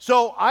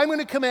 So I'm going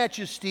to come at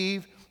you,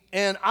 Steve,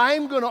 and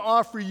I'm going to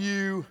offer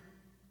you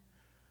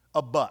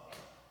 $1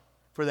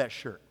 for that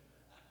shirt.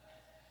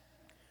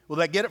 Will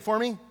that get it for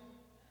me?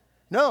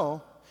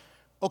 No.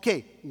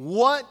 Okay,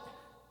 what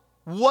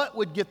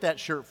would get that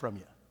shirt from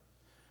you?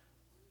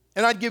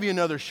 And I'd give you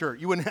another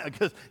shirt. You wouldn't have,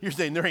 because you're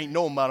saying there ain't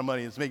no amount of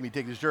money that's making me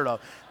take this shirt off.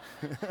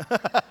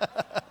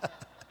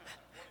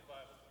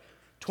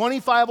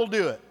 25 will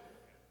do it.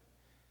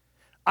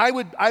 I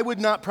would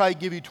not probably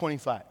give you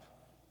 25.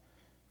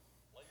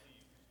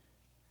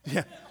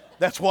 Yeah,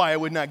 that's why I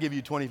would not give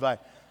you 25.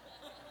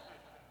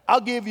 I'll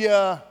give you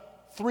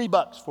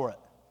 $3 for it.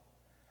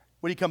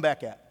 What do you come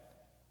back at?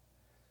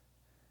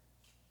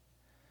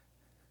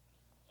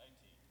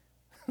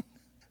 19.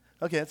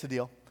 Okay, that's a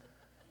deal.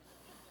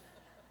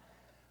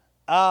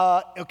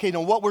 Okay,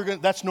 now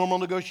that's normal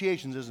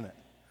negotiations, isn't it?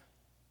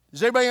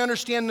 Does everybody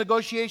understand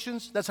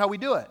negotiations? That's how we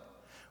do it.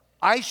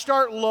 I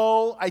start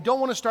low. I don't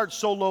want to start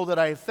so low that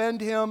I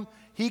offend him.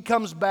 He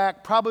comes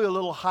back probably a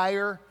little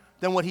higher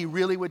than what he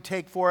really would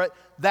take for it.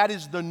 That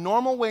is the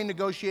normal way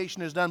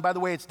negotiation is done. By the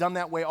way, it's done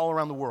that way all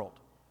around the world.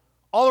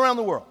 All around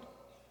the world.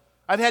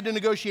 I've had to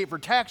negotiate for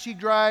taxi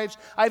drives.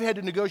 I've had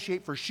to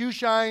negotiate for shoe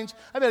shines.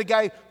 I've had a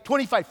guy,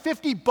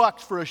 $50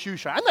 for a shoe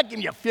shine. I'm not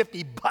giving you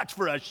 $50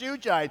 for a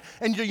shoe shine.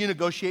 And you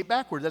negotiate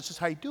backwards. That's just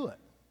how you do it.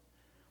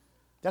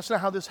 That's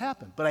not how this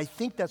happened. But I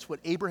think that's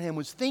what Abraham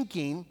was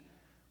thinking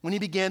when he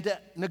began to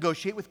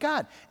negotiate with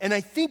God. And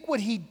I think what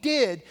he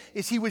did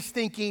is he was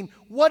thinking,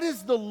 what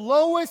is the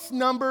lowest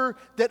number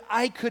that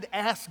I could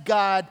ask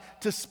God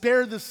to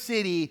spare the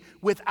city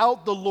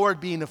without the Lord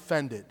being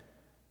offended?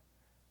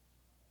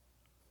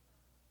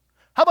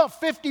 How about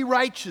 50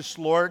 righteous,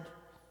 Lord?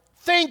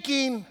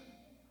 Thinking,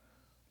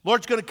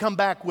 Lord's going to come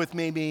back with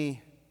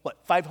maybe,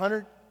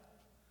 500?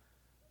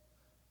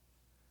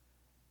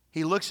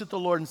 He looks at the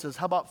Lord and says,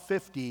 how about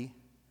 50?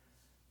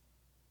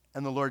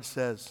 And the Lord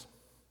says,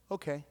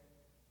 okay.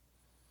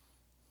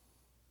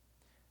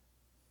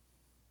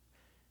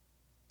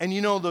 And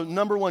you know, the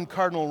number one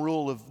cardinal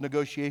rule of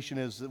negotiation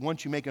is that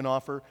once you make an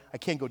offer, I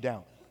can't go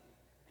down,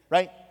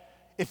 right?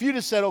 If you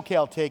just said, okay,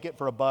 I'll take it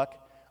for $1,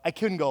 I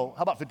couldn't go,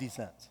 how about 50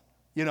 cents?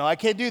 You know, I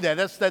can't do that.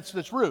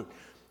 That's rude.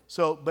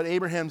 So, but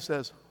Abraham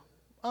says,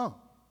 oh, well,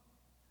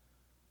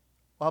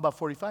 how about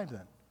 45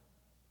 then?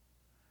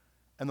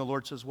 And the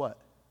Lord says, what?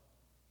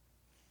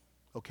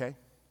 Okay.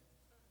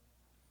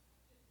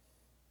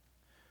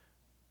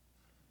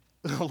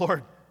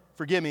 Lord,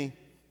 forgive me.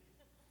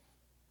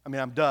 I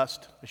mean, I'm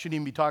dust. I shouldn't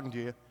even be talking to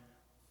you.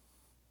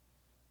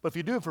 But if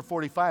you do it for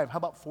 45, how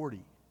about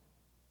 40?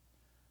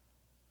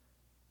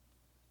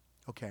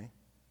 Okay.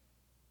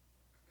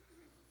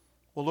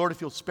 Well, Lord,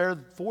 if you'll spare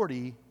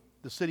 40,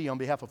 the city on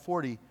behalf of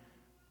 40,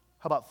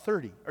 how about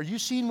 30? Are you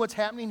seeing what's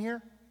happening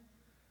here?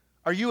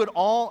 Are you at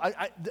all?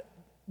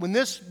 When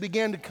this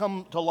began to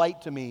come to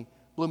light to me,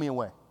 blew me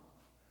away.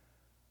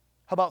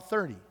 How about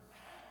 30?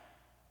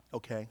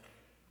 Okay.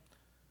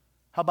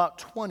 How about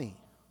 20?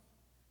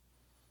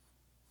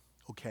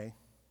 Okay.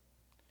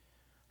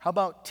 How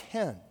about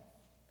 10?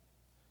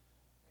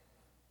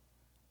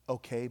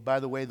 Okay. By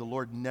the way, the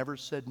Lord never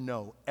said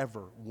no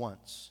ever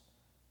once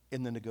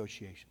in the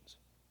negotiations.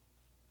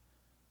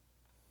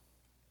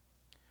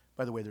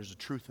 By the way, there's a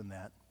truth in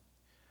that.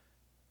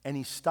 And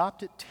he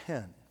stopped at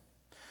 10.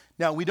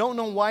 Now, we don't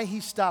know why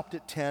he stopped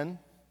at 10.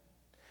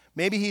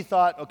 Maybe he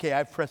thought, okay,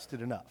 I've pressed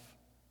it enough.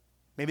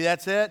 Maybe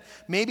that's it.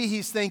 Maybe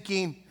he's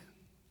thinking,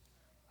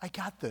 I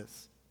got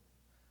this.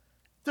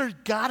 There's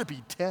got to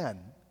be 10.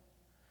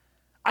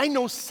 I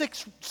know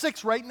six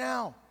right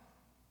now.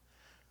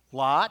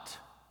 Lot,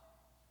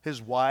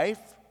 his wife,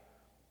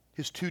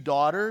 his 2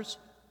 daughters,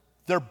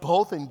 they're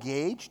both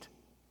engaged.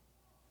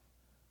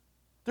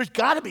 There's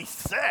got to be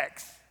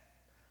 6.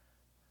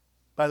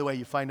 By the way,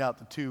 you find out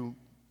the 2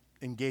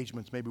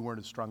 engagements maybe weren't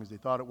as strong as they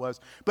thought it was.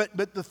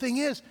 But the thing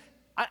is,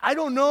 I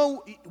don't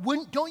know.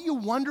 Don't you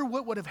wonder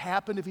what would have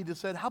happened if he just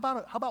said, how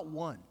about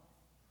 1?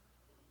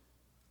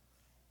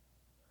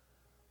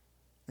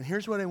 And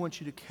here's what I want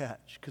you to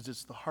catch, because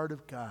it's the heart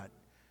of God.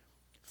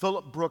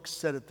 Philip Brooks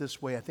said it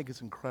this way. I think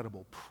it's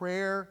incredible.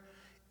 Prayer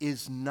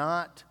is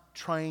not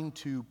trying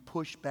to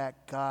push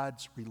back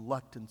God's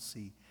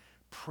reluctancy.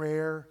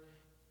 Prayer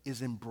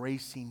is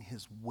embracing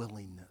his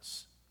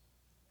willingness.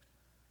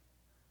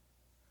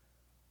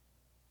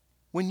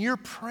 When you're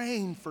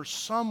praying for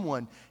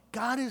someone,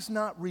 God is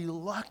not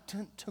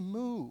reluctant to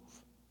move.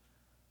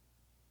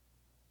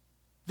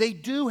 They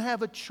do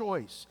have a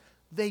choice.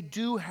 They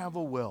do have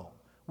a will.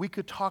 We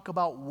could talk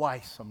about why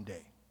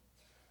someday.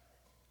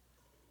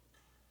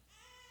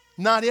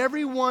 Not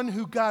everyone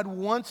who God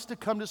wants to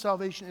come to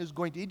salvation is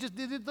going to.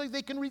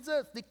 They can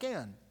resist. They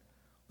can.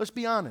 Let's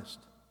be honest.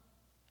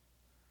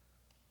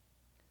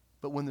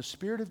 But when the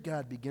Spirit of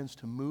God begins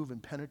to move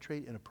and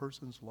penetrate in a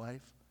person's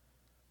life,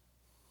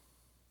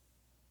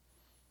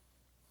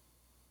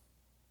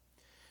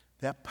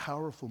 that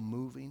powerful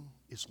moving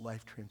is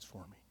life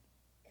transforming.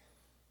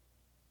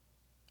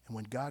 And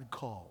when God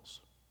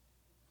calls,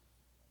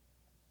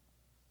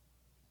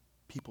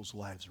 people's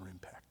lives are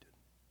impacted.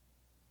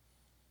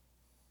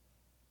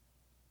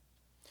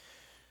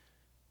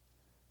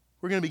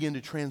 We're going to begin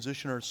to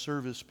transition our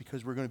service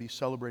because we're going to be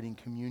celebrating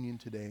communion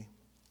today.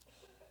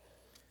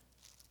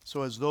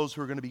 So as those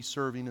who are going to be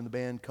serving in the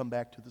band come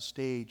back to the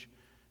stage,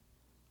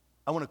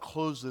 I want to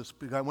close this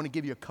because I want to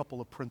give you a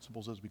couple of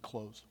principles as we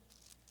close.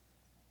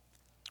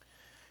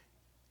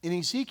 In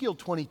Ezekiel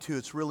 22,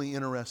 it's really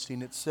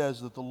interesting. It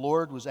says that the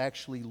Lord was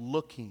actually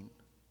looking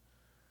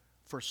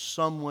for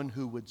someone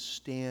who would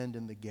stand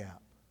in the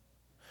gap.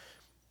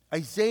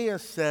 Isaiah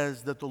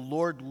says that the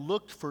Lord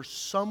looked for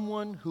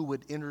someone who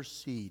would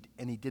intercede,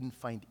 and he didn't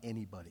find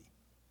anybody.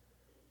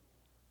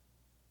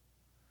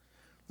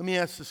 Let me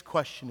ask this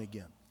question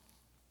again.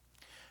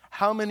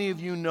 How many of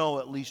you know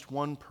at least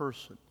one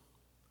person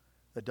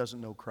that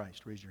doesn't know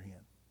Christ? Raise your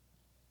hand.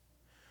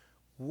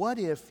 What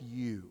if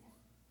you,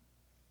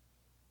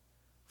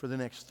 for the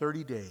next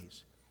 30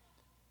 days,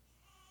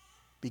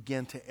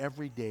 began to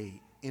every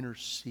day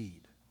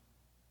intercede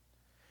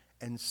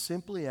and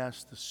simply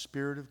ask the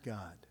Spirit of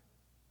God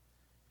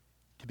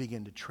to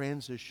begin to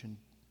transition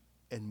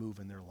and move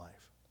in their life.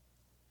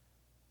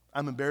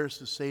 I'm embarrassed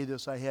to say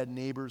this. I had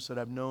neighbors that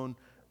I've known,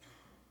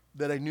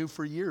 that I knew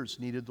for years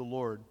needed the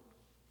Lord.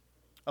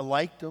 I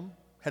liked them,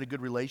 had a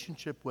good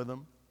relationship with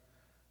them,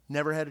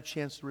 never had a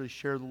chance to really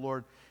share the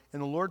Lord.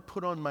 And the Lord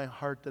put on my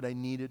heart that I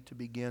needed to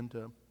begin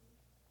to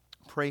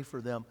pray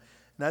for them.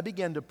 And I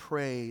began to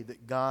pray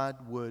that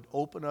God would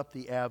open up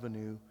the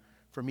avenue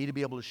for me to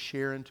be able to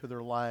share into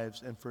their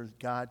lives and for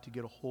God to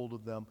get a hold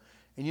of them.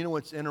 And you know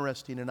what's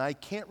interesting, and I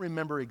can't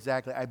remember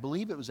exactly, I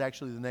believe it was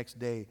actually the next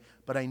day,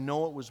 but I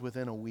know it was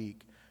within a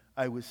week.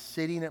 I was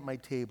sitting at my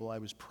table, I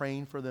was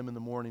praying for them in the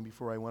morning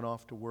before I went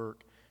off to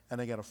work, and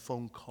I got a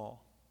phone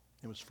call.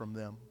 It was from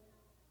them.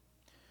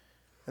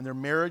 And their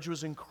marriage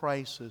was in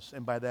crisis,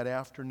 and by that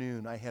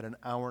afternoon, I had an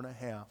hour and a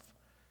half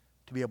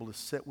to be able to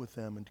sit with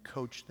them and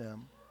coach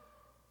them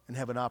and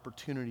have an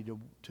opportunity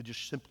to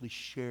just simply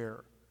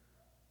share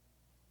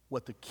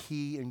what the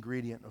key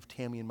ingredient of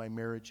Tammy and my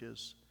marriage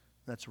is.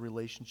 That's a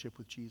relationship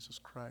with Jesus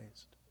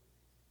Christ.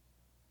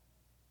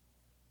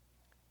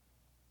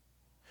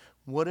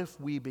 What if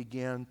we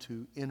began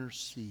to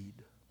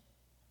intercede?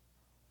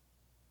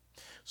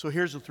 So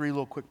here's the 3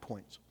 little quick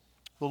points.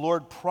 The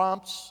Lord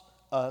prompts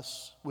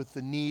us with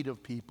the need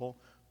of people.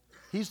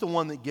 He's the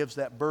one that gives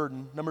that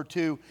burden. Number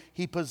 2,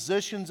 He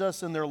positions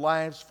us in their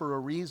lives for a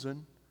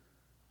reason.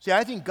 See,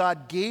 I think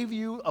God gave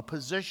you a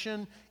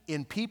position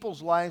in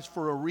people's lives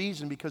for a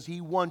reason, because He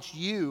wants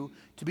you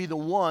to be the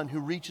one who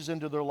reaches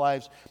into their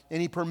lives,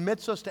 and He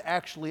permits us to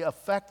actually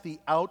affect the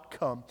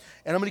outcome.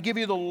 And I'm going to give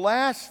you the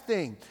last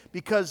thing,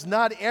 because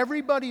not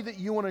everybody that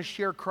you want to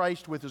share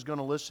Christ with is going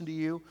to listen to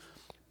you.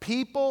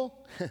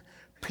 People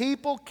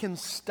can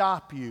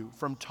stop you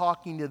from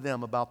talking to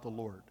them about the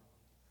Lord,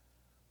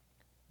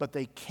 but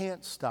they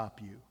can't stop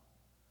you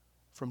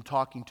from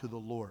talking to the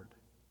Lord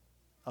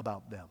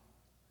about them.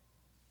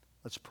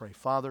 Let's pray.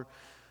 Father,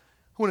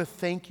 I want to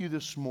thank you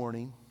this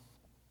morning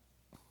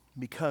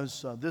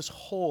because this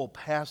whole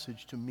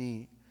passage to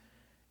me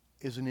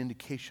is an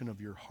indication of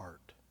your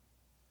heart.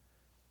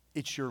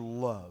 It's your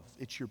love.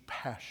 It's your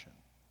passion.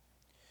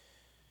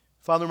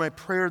 Father, my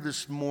prayer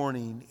this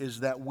morning is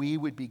that we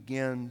would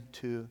begin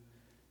to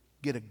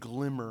get a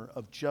glimmer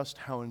of just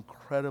how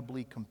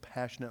incredibly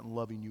compassionate and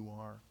loving you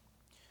are.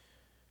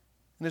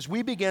 And as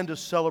we begin to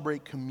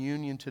celebrate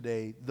communion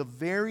today,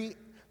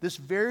 this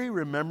very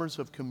remembrance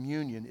of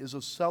communion is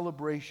a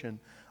celebration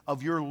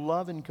of your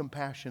love and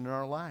compassion in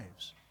our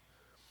lives.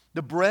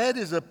 The bread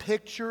is a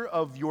picture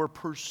of your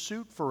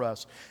pursuit for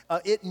us.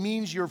 It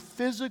means your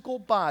physical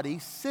body,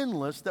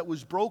 sinless, that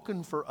was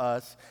broken for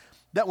us,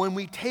 that when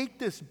we take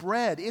this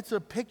bread, it's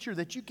a picture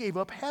that you gave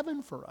up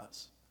heaven for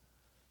us.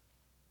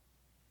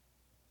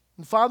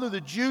 And Father, the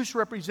juice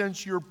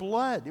represents your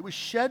blood. It was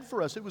shed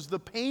for us. It was the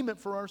payment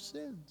for our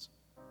sins.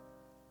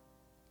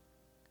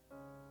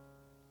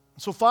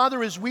 So,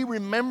 Father, as we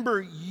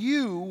remember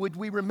you, would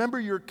we remember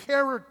your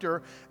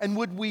character, and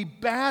would we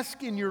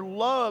bask in your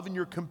love and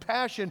your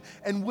compassion,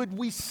 and would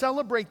we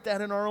celebrate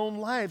that in our own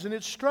lives? And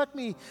it struck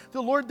me,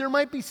 the Lord, there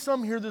might be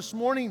some here this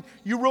morning,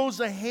 you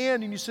rose a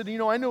hand and you said,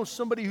 I know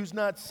somebody who's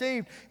not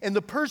saved, and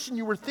the person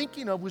you were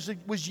thinking of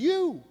was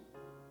you.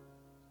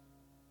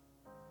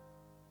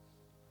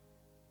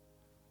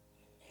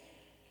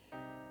 I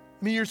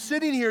mean, you're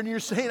sitting here and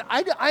you're saying,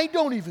 I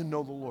don't even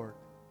know the Lord.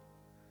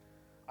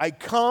 I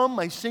come,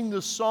 I sing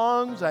the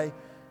songs, I'd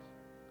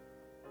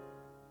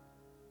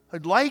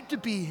like to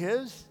be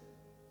His.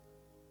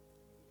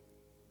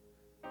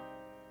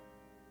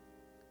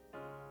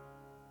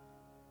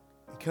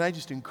 Can I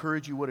just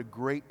encourage you, what a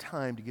great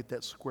time to get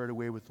that squared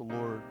away with the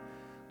Lord.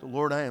 The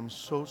Lord, I am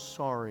so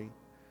sorry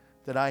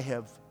that I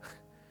have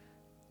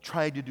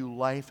tried to do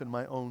life in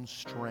my own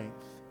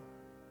strength.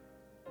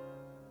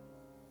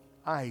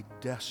 I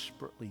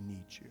desperately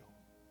need you.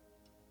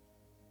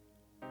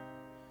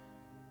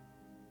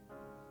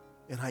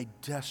 And I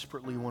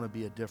desperately want to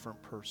be a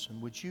different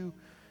person. Would you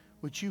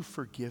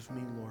forgive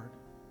me, Lord?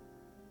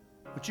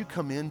 Would you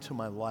come into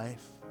my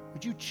life?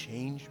 Would you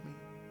change me?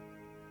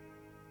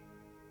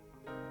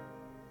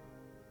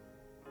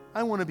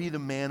 I want to be the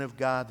man of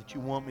God that you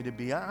want me to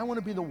be. I want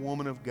to be the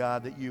woman of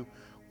God that you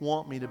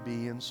want me to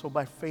be. And so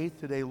by faith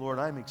today, Lord,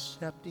 I'm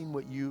accepting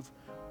what you've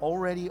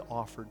already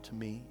offered to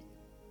me.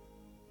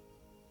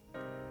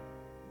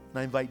 And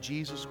I invite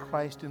Jesus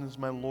Christ in as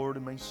my Lord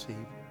and my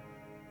Savior.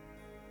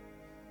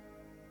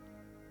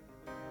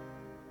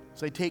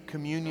 As I take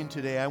communion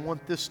today, I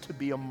want this to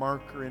be a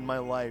marker in my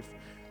life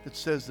that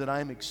says that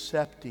I'm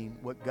accepting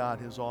what God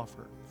has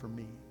offered for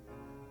me.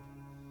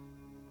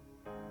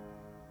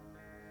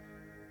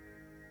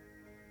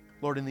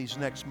 Lord, in these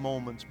next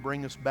moments,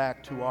 bring us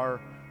back to our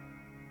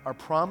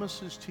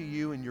promises to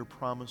you and your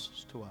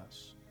promises to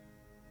us.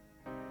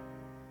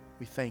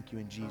 We thank you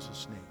in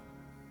Jesus' name.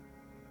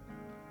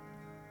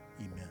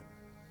 Amen.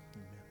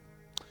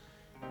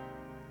 Amen.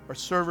 Our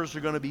servers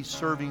are going to be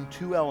serving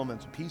 2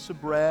 elements, a piece of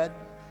bread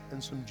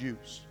and some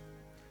juice.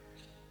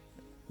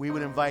 We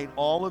would invite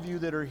all of you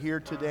that are here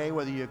today,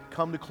 whether you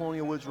come to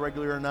Colonial Woods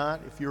regularly or not,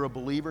 if you're a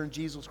believer in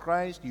Jesus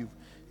Christ, you've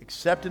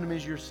accepted Him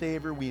as your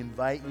Savior, we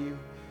invite you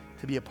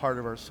to be a part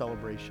of our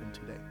celebration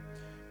today.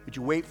 Would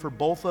you wait for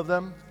both of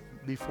them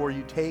before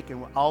you take,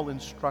 and I'll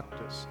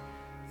instruct us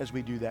as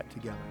we do that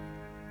together.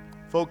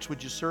 Folks,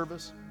 would you serve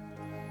us?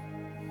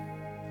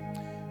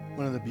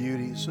 One of the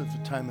beauties of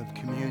the time of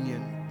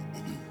communion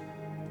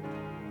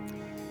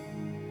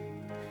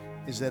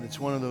is that it's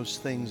one of those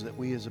things that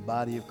we as a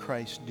body of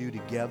Christ do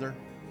together.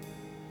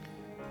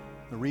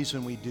 The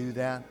reason we do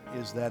that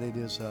is that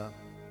it's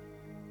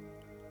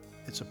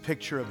a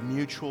picture of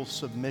mutual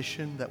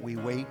submission, that we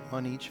wait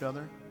on each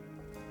other.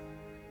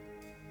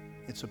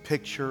 It's a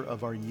picture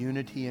of our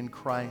unity in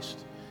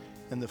Christ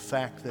and the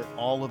fact that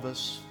all of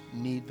us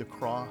need the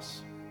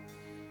cross.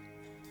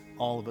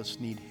 All of us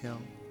need Him.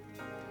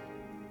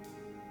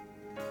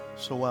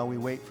 So while we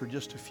wait for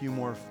just a few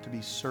more to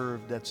be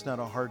served, that's not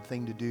a hard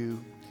thing to do.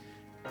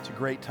 It's a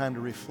great time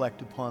to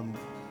reflect upon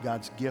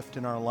God's gift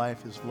in our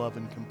life, His love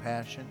and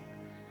compassion.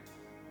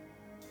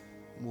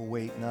 We'll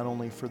wait not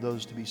only for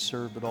those to be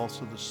served, but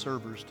also the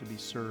servers to be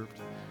served,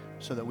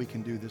 so that we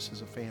can do this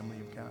as a family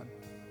of God.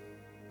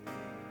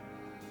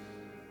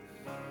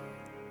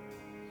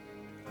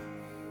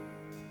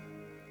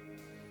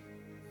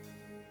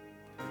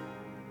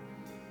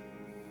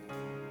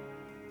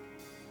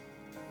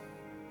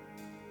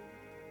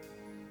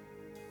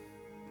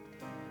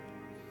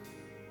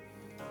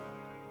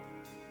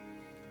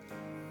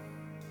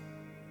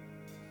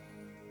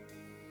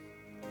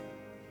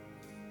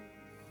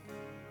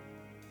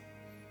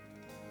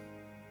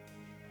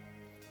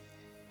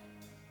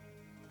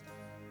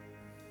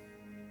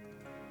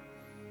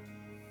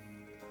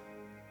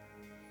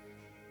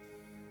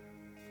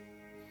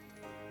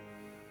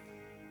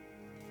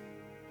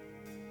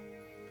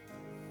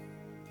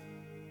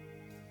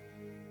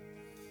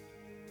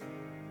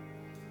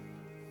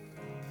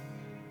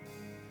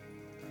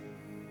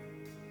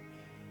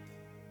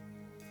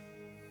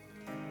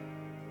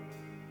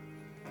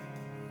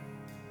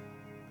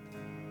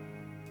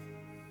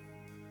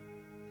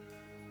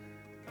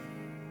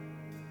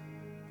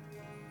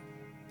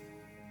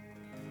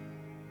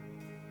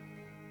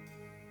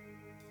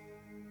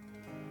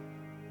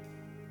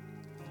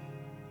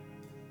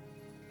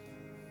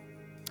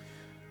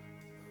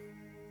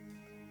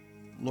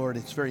 Lord,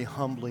 it's very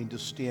humbling to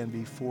stand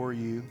before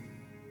you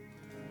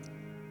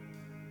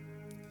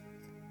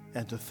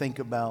and to think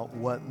about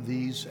what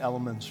these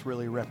elements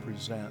really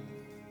represent.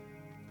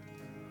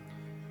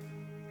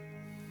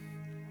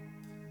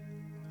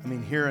 I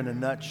mean, here in a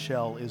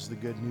nutshell is the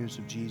good news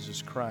of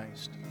Jesus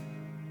Christ.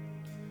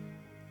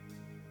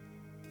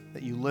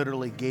 That you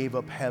literally gave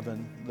up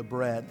heaven, the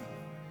bread.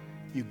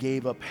 You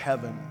gave up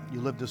heaven.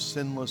 You lived a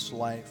sinless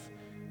life.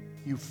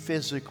 You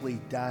physically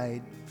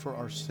died for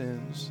our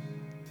sins.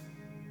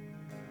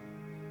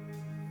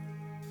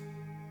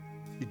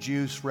 The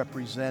juice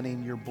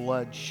representing your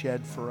blood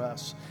shed for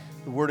us.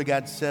 The Word of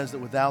God says that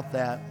without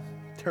that,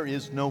 there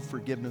is no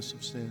forgiveness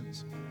of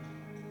sins.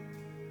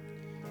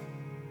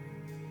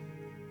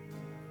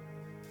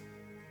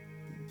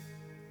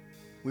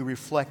 We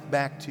reflect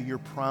back to your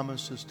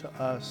promises to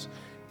us.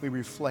 We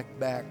reflect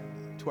back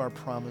to our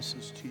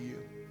promises to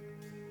you.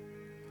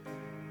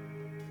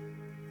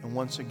 And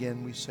once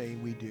again, we say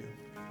we do.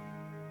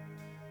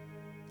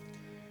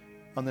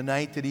 On the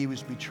night that He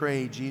was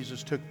betrayed,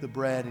 Jesus took the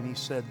bread and He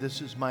said, "This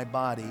is my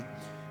body,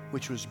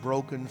 which was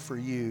broken for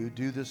you.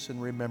 Do this in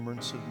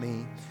remembrance of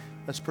me."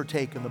 Let's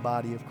partake in the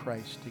body of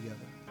Christ together.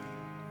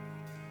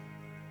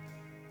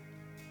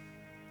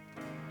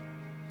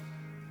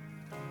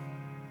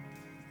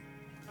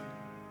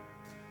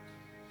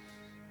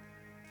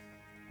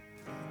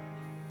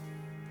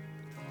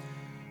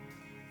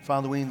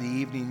 Following the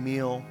evening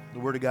meal, the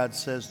Word of God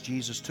says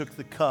Jesus took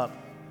the cup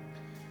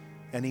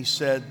and He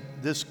said,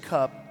 "This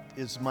cup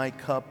is my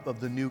cup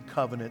of the new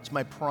covenant. It's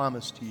my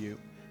promise to you.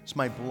 It's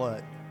my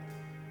blood.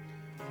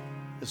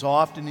 As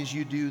often as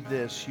you do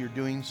this, you're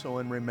doing so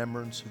in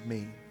remembrance of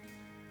me."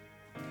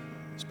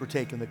 Let's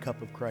partake in the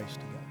cup of Christ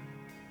together.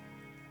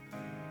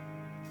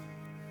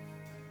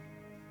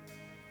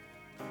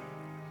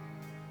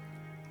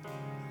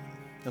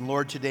 And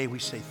Lord, today we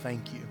say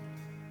thank you.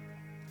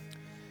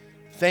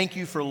 Thank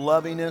you for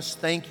loving us.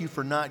 Thank you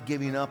for not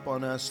giving up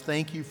on us.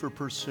 Thank you for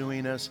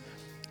pursuing us.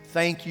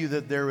 Thank you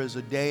that there is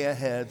a day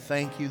ahead.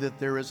 Thank you that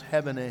there is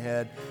heaven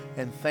ahead.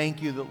 And thank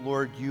you that,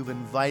 Lord, you've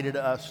invited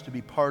us to be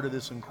part of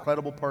this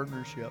incredible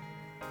partnership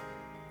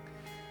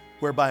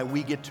whereby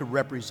we get to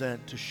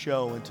represent, to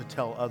show, and to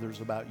tell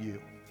others about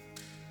you.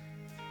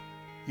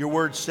 Your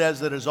word says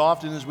that as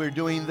often as we're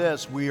doing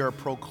this, we are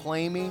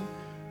proclaiming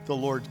the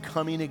Lord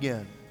coming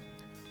again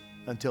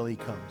until He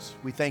comes.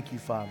 We thank you,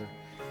 Father.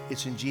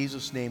 It's in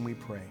Jesus' name we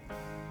pray.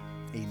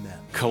 Amen.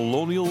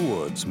 Colonial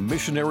Woods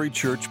Missionary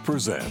Church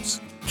presents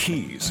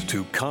Keys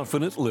to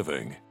Confident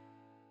Living.